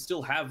fight, you could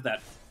still have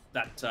that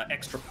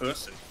extra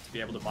person to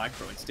be able to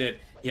micro. Instead,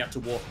 he had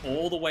to walk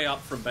all the way up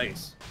from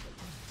base.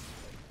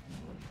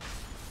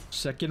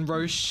 Second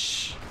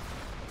Roche.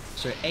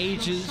 So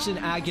Aegis and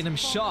Aghanim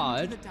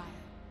Shard.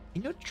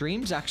 In Your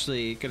Dreams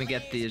actually gonna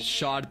get the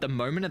Shard at the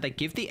moment, and they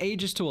give the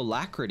Aegis to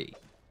Alacrity.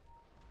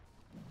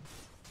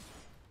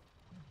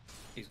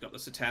 He's got the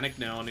Satanic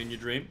now on In Your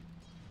Dream.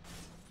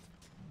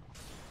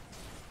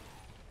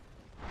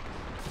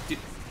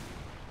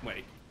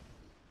 Wait.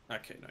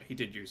 Okay, no, he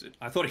did use it.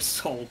 I thought he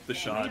sold the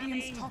Shard. Can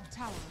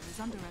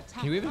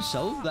you even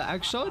sell the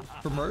Ag Shard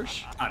from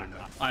Roche? I don't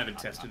know. I haven't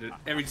tested it.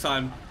 Every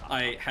time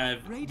I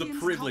have the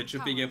privilege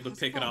of being able to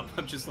pick it up,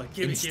 I'm just like,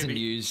 give me. Instant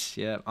use,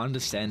 yeah,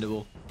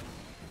 understandable.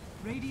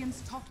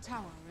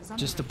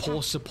 Just the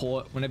poor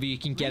support whenever you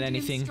can get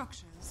anything.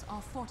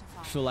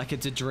 I feel like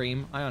it's a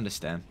dream. I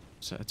understand.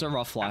 So it's a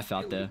rough life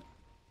out there.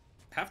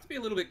 Have to be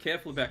a little bit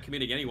careful about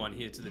committing anyone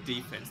here to the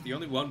defense. The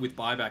only one with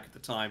buyback at the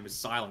time was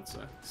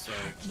Silencer, so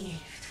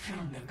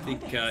I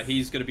think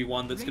he's going to be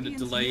one that's going to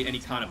delay any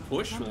kind of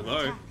push,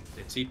 although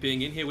they're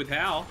TPing in here with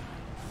Howl.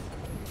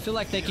 I feel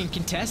like they can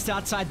contest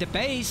outside the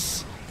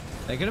base.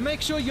 They're going to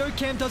make sure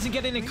Yokem doesn't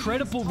get an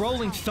incredible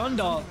Rolling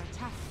Thunder.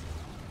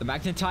 The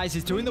Magnetize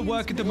is doing the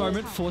work at the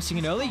moment, forcing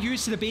an early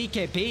use of the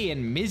BKB,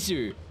 and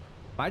Mizu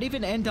might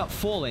even end up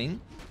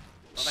falling.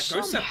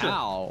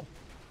 Somehow.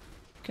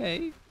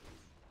 Okay.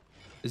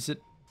 Is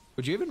it...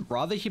 Would you even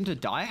rather him to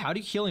die? How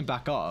do you heal him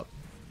back up?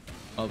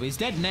 Oh, he's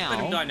dead now. Let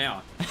him die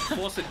now.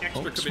 Force an extra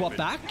commitment. Swap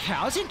back.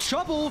 How's in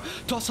trouble?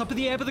 Toss up in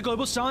the air, but the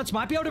Global Silence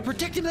might be able to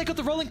protect him. They got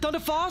the Rolling Thunder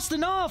fast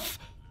enough.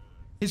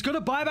 He's got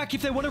to buy back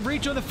if they want to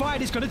rejoin the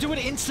fight. He's going to do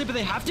it instantly, but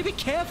they have to be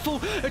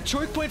careful. A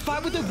choke point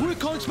fight with the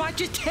Wukongs might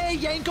just tear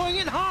Yangon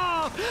in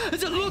half,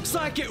 as it looks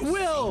like it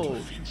will.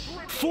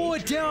 4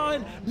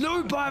 down.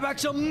 No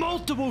buybacks on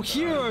multiple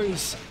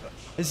heroes.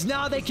 As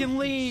now they can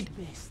lead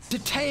to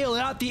tail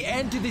out the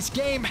end of this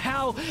game.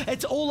 How?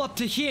 It's all up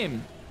to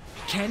him.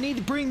 Can he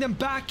bring them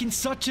back in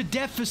such a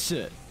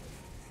deficit?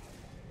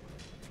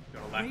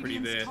 Alacrity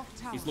there. Top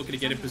tower He's looking to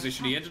is get in under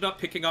position. He attack. ended up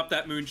picking up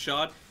that Moon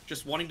Shard,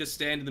 just wanting to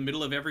stand in the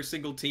middle of every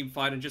single team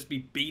fight and just be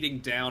beating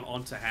down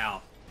onto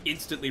Hao,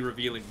 instantly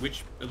revealing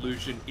which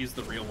illusion is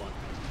the real one.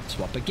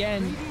 Swap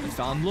again. I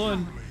found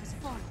Lun.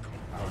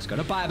 He's got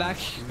a buyback.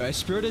 Earth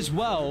Spirit as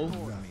well.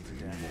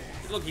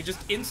 Look, he just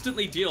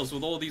instantly deals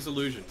with all these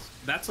illusions.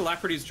 That's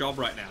Alacrity's job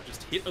right now.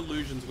 Just hit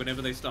illusions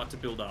whenever they start to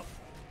build up.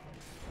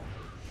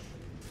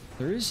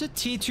 There is a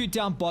tier 2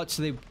 down bot,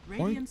 so they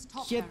won't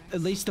get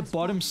at least the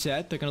bottom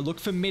set. They're going to look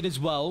for mid as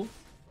well.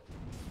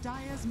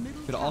 Dire's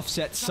middle Could tower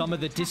offset is some under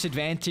of the attack.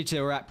 disadvantage they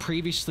were at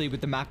previously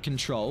with the map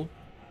control.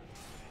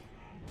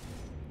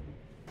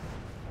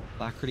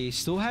 Alacrity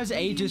still has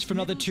Aegis for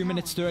another 2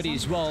 minutes 30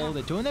 as well.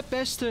 They're doing their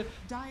best to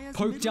Dire's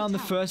poke middle down the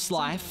tower first is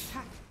under life.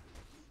 attack.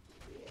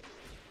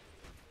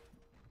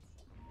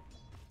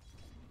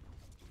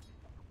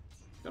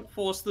 Gonna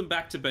force them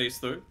back to base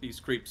though. These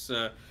creeps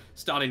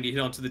starting to hit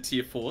onto the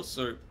tier 4,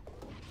 so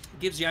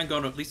gives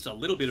Yangon at least a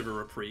little bit of a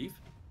reprieve.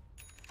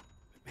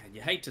 Man,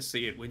 you hate to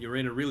see it when you're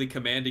in a really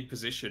commanding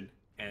position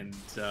and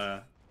you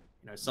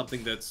know,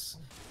 something that's,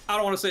 I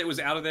don't want to say it was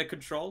out of their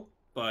control,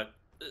 but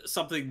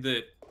something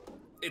that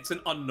it's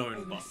an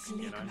unknown bug,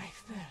 you know.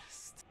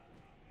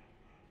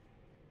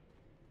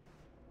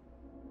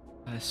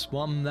 That's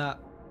one that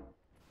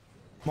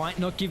might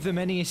not give them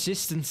any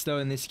assistance though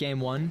in this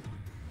game 1.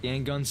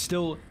 Yangon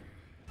still...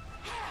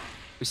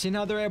 We've seen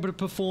how they're able to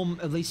perform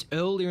at least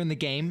earlier in the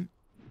game.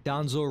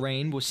 Down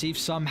Zorain. We'll see if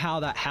somehow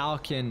that Hao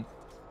can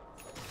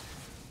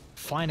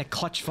find a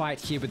clutch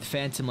fight here with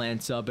Phantom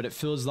Lancer, but it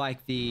feels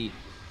like the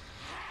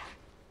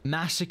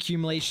mass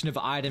accumulation of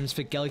items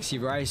for Galaxy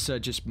Racer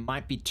just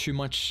might be too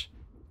much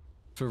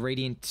for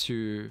Radiant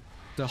to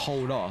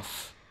hold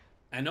off.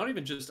 And not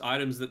even just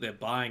items that they're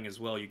buying as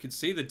well. You can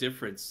see the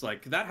difference.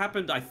 Like, that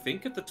happened, I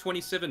think, at the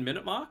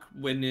 27-minute mark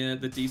when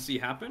the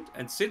DC happened.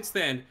 And since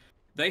then,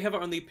 they have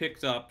only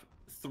picked up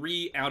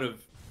 3 out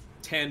of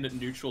 10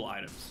 neutral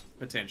items,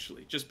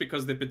 potentially. Just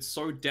because they've been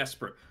so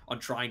desperate on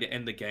trying to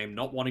end the game,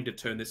 not wanting to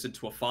turn this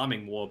into a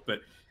farming war.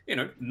 But, you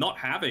know, not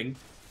having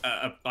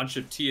a bunch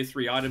of tier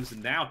 3 items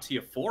and now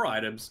tier 4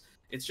 items,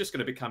 it's just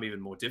going to become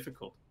even more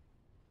difficult.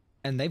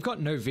 And they've got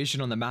no vision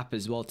on the map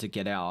as well to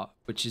get out,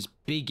 which is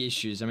big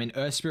issues. I mean,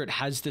 Earth Spirit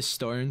has the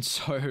stone,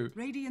 so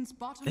Radiant's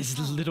bottom there's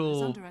tower is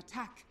little under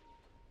attack.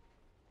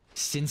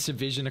 sense of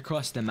vision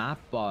across the map,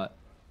 but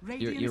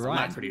you're Radiant's right.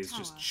 Alacrity is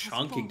just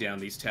chunking down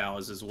these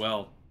towers as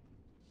well.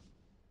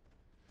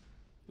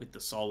 With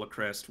the Solar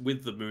Crest,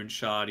 with the Moon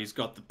Shard, he's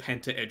got the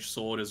Penta Edge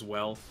Sword as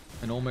well.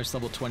 And almost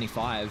level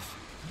 25.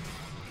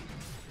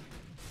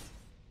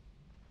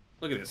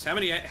 Look at this. How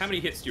many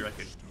hits do you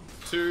reckon?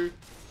 2.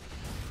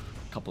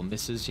 Couple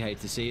misses, you hate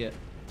to see it.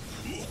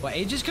 But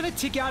Age is gonna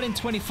tick out in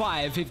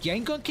 25. If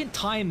Yangon can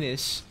time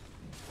this,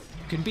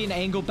 can be an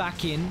angle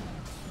back in.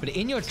 But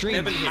In Your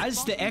Dream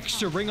has the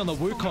extra ring on the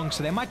Wukong,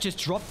 so they might just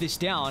drop this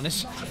down. It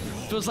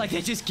feels like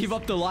they just give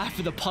up the life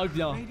of the pug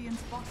now.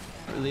 Radiant's bottom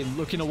Really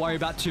looking to worry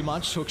about too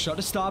much. Hook shot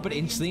to star, but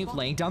instantly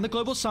laying down the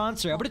global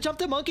silence. They're able to jump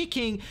the Monkey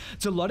King.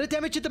 It's a lot of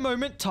damage at the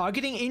moment,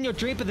 targeting In Your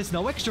Dream, but there's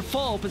no extra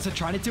fall. But they're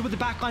trying to deal with the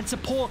backline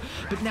support.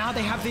 But now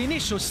they have the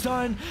initial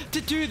stun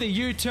to do the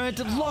U-turn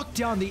to lock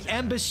down the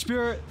Ember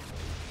Spirit.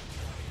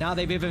 Now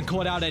they've even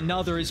caught out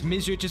another as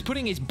Mizu just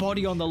putting his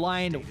body on the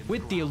line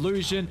with the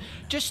illusion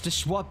just to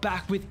swap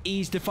back with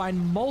ease to find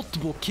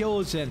multiple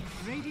kills. And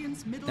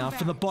Radiant's middle now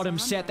from the barracks bottom are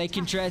set, under they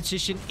can attack.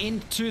 transition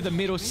into the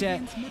middle set,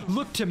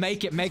 look to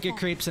make it mega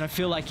creeps, and I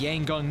feel like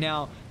Yangon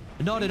now,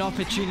 not an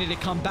opportunity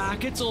to come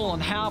back. It's all on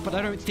Hao, but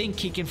I don't think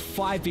he can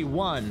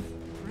 5v1.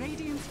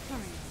 Radiant's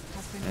courier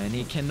has been And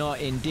he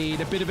cannot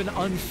indeed. A bit of an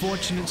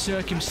unfortunate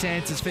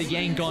circumstances for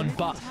Yangon,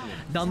 but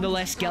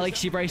nonetheless,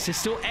 Galaxy Racer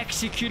still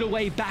execute a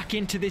way back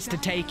into this to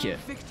take it.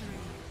 victory.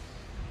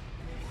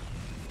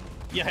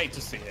 You hate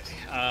to see it.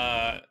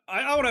 I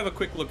want to have a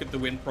quick look at the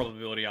win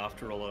probability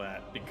after all of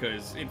that,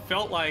 because it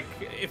felt like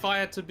if I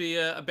had to be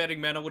a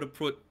betting man, I would have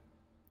put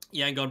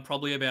Yangon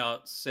probably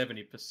about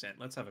 70%.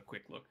 Let's have a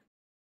quick look.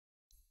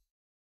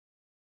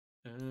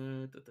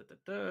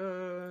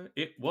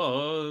 It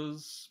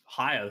was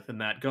higher than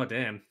that.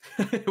 Goddamn.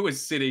 It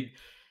was sitting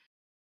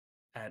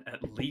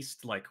at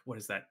least, like, what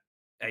is that?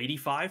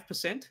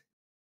 85%?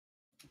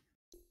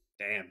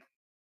 Damn.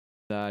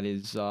 That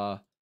is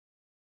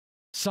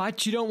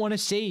sights you don't want to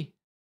see.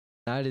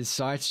 That is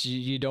sights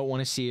you don't want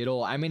to see at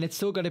all. I mean, it's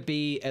still got to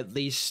be at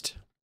least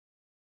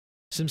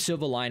some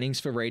silver linings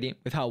for Radiant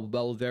with how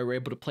well they were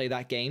able to play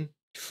that game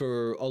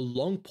for a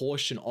long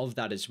portion of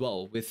that as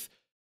well, with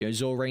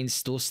Zorain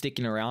still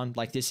sticking around.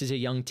 Like, this is a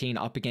young team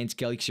up against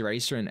Galaxy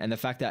Racer, and the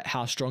fact that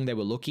how strong they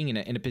were looking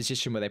in a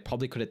position where they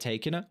probably could have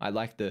taken it. I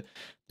like the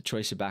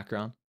choice of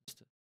background,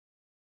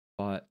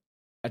 but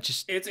I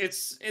just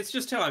it's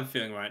just how I'm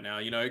feeling right now,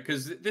 you know,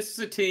 because this is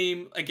a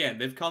team, again,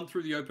 they've come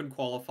through the open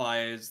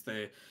qualifiers,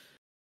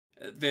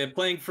 they're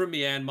playing from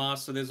Myanmar,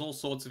 so there's all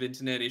sorts of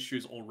internet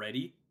issues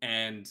already,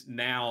 and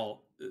now,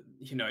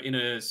 you know, in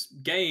a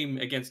game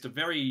against a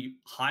very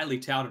highly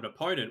touted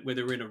opponent where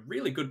they're in a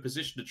really good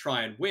position to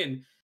try and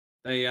win,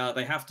 They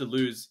have to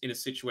lose in a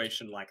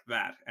situation like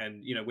that.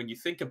 And when you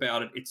think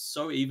about it, it's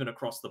so even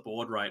across the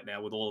board right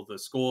now with all of the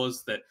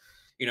scores that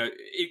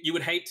you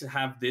would hate to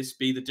have this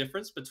be the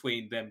difference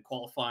between them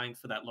qualifying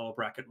for that lower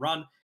bracket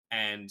run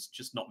and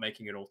just not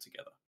making it all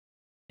together.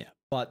 Yeah,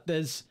 but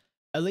there's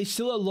at least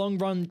still a long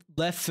run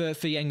left for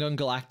Yangon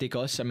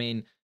Galacticos. I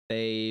mean,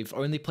 they've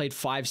only played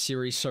 5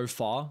 series so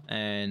far,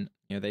 and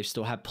they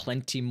still have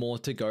plenty more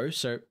to go.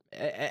 So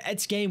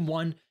it's game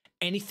 1.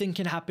 Anything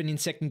can happen in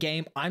second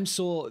game. I'm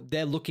sure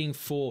they're looking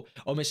for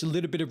almost a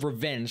little bit of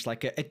revenge,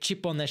 like a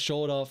chip on their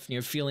shoulder,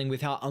 feeling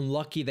with how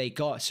unlucky they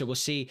got. So we'll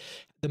see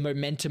the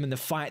momentum and the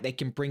fight they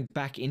can bring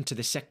back into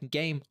the second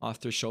game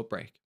after a short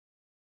break.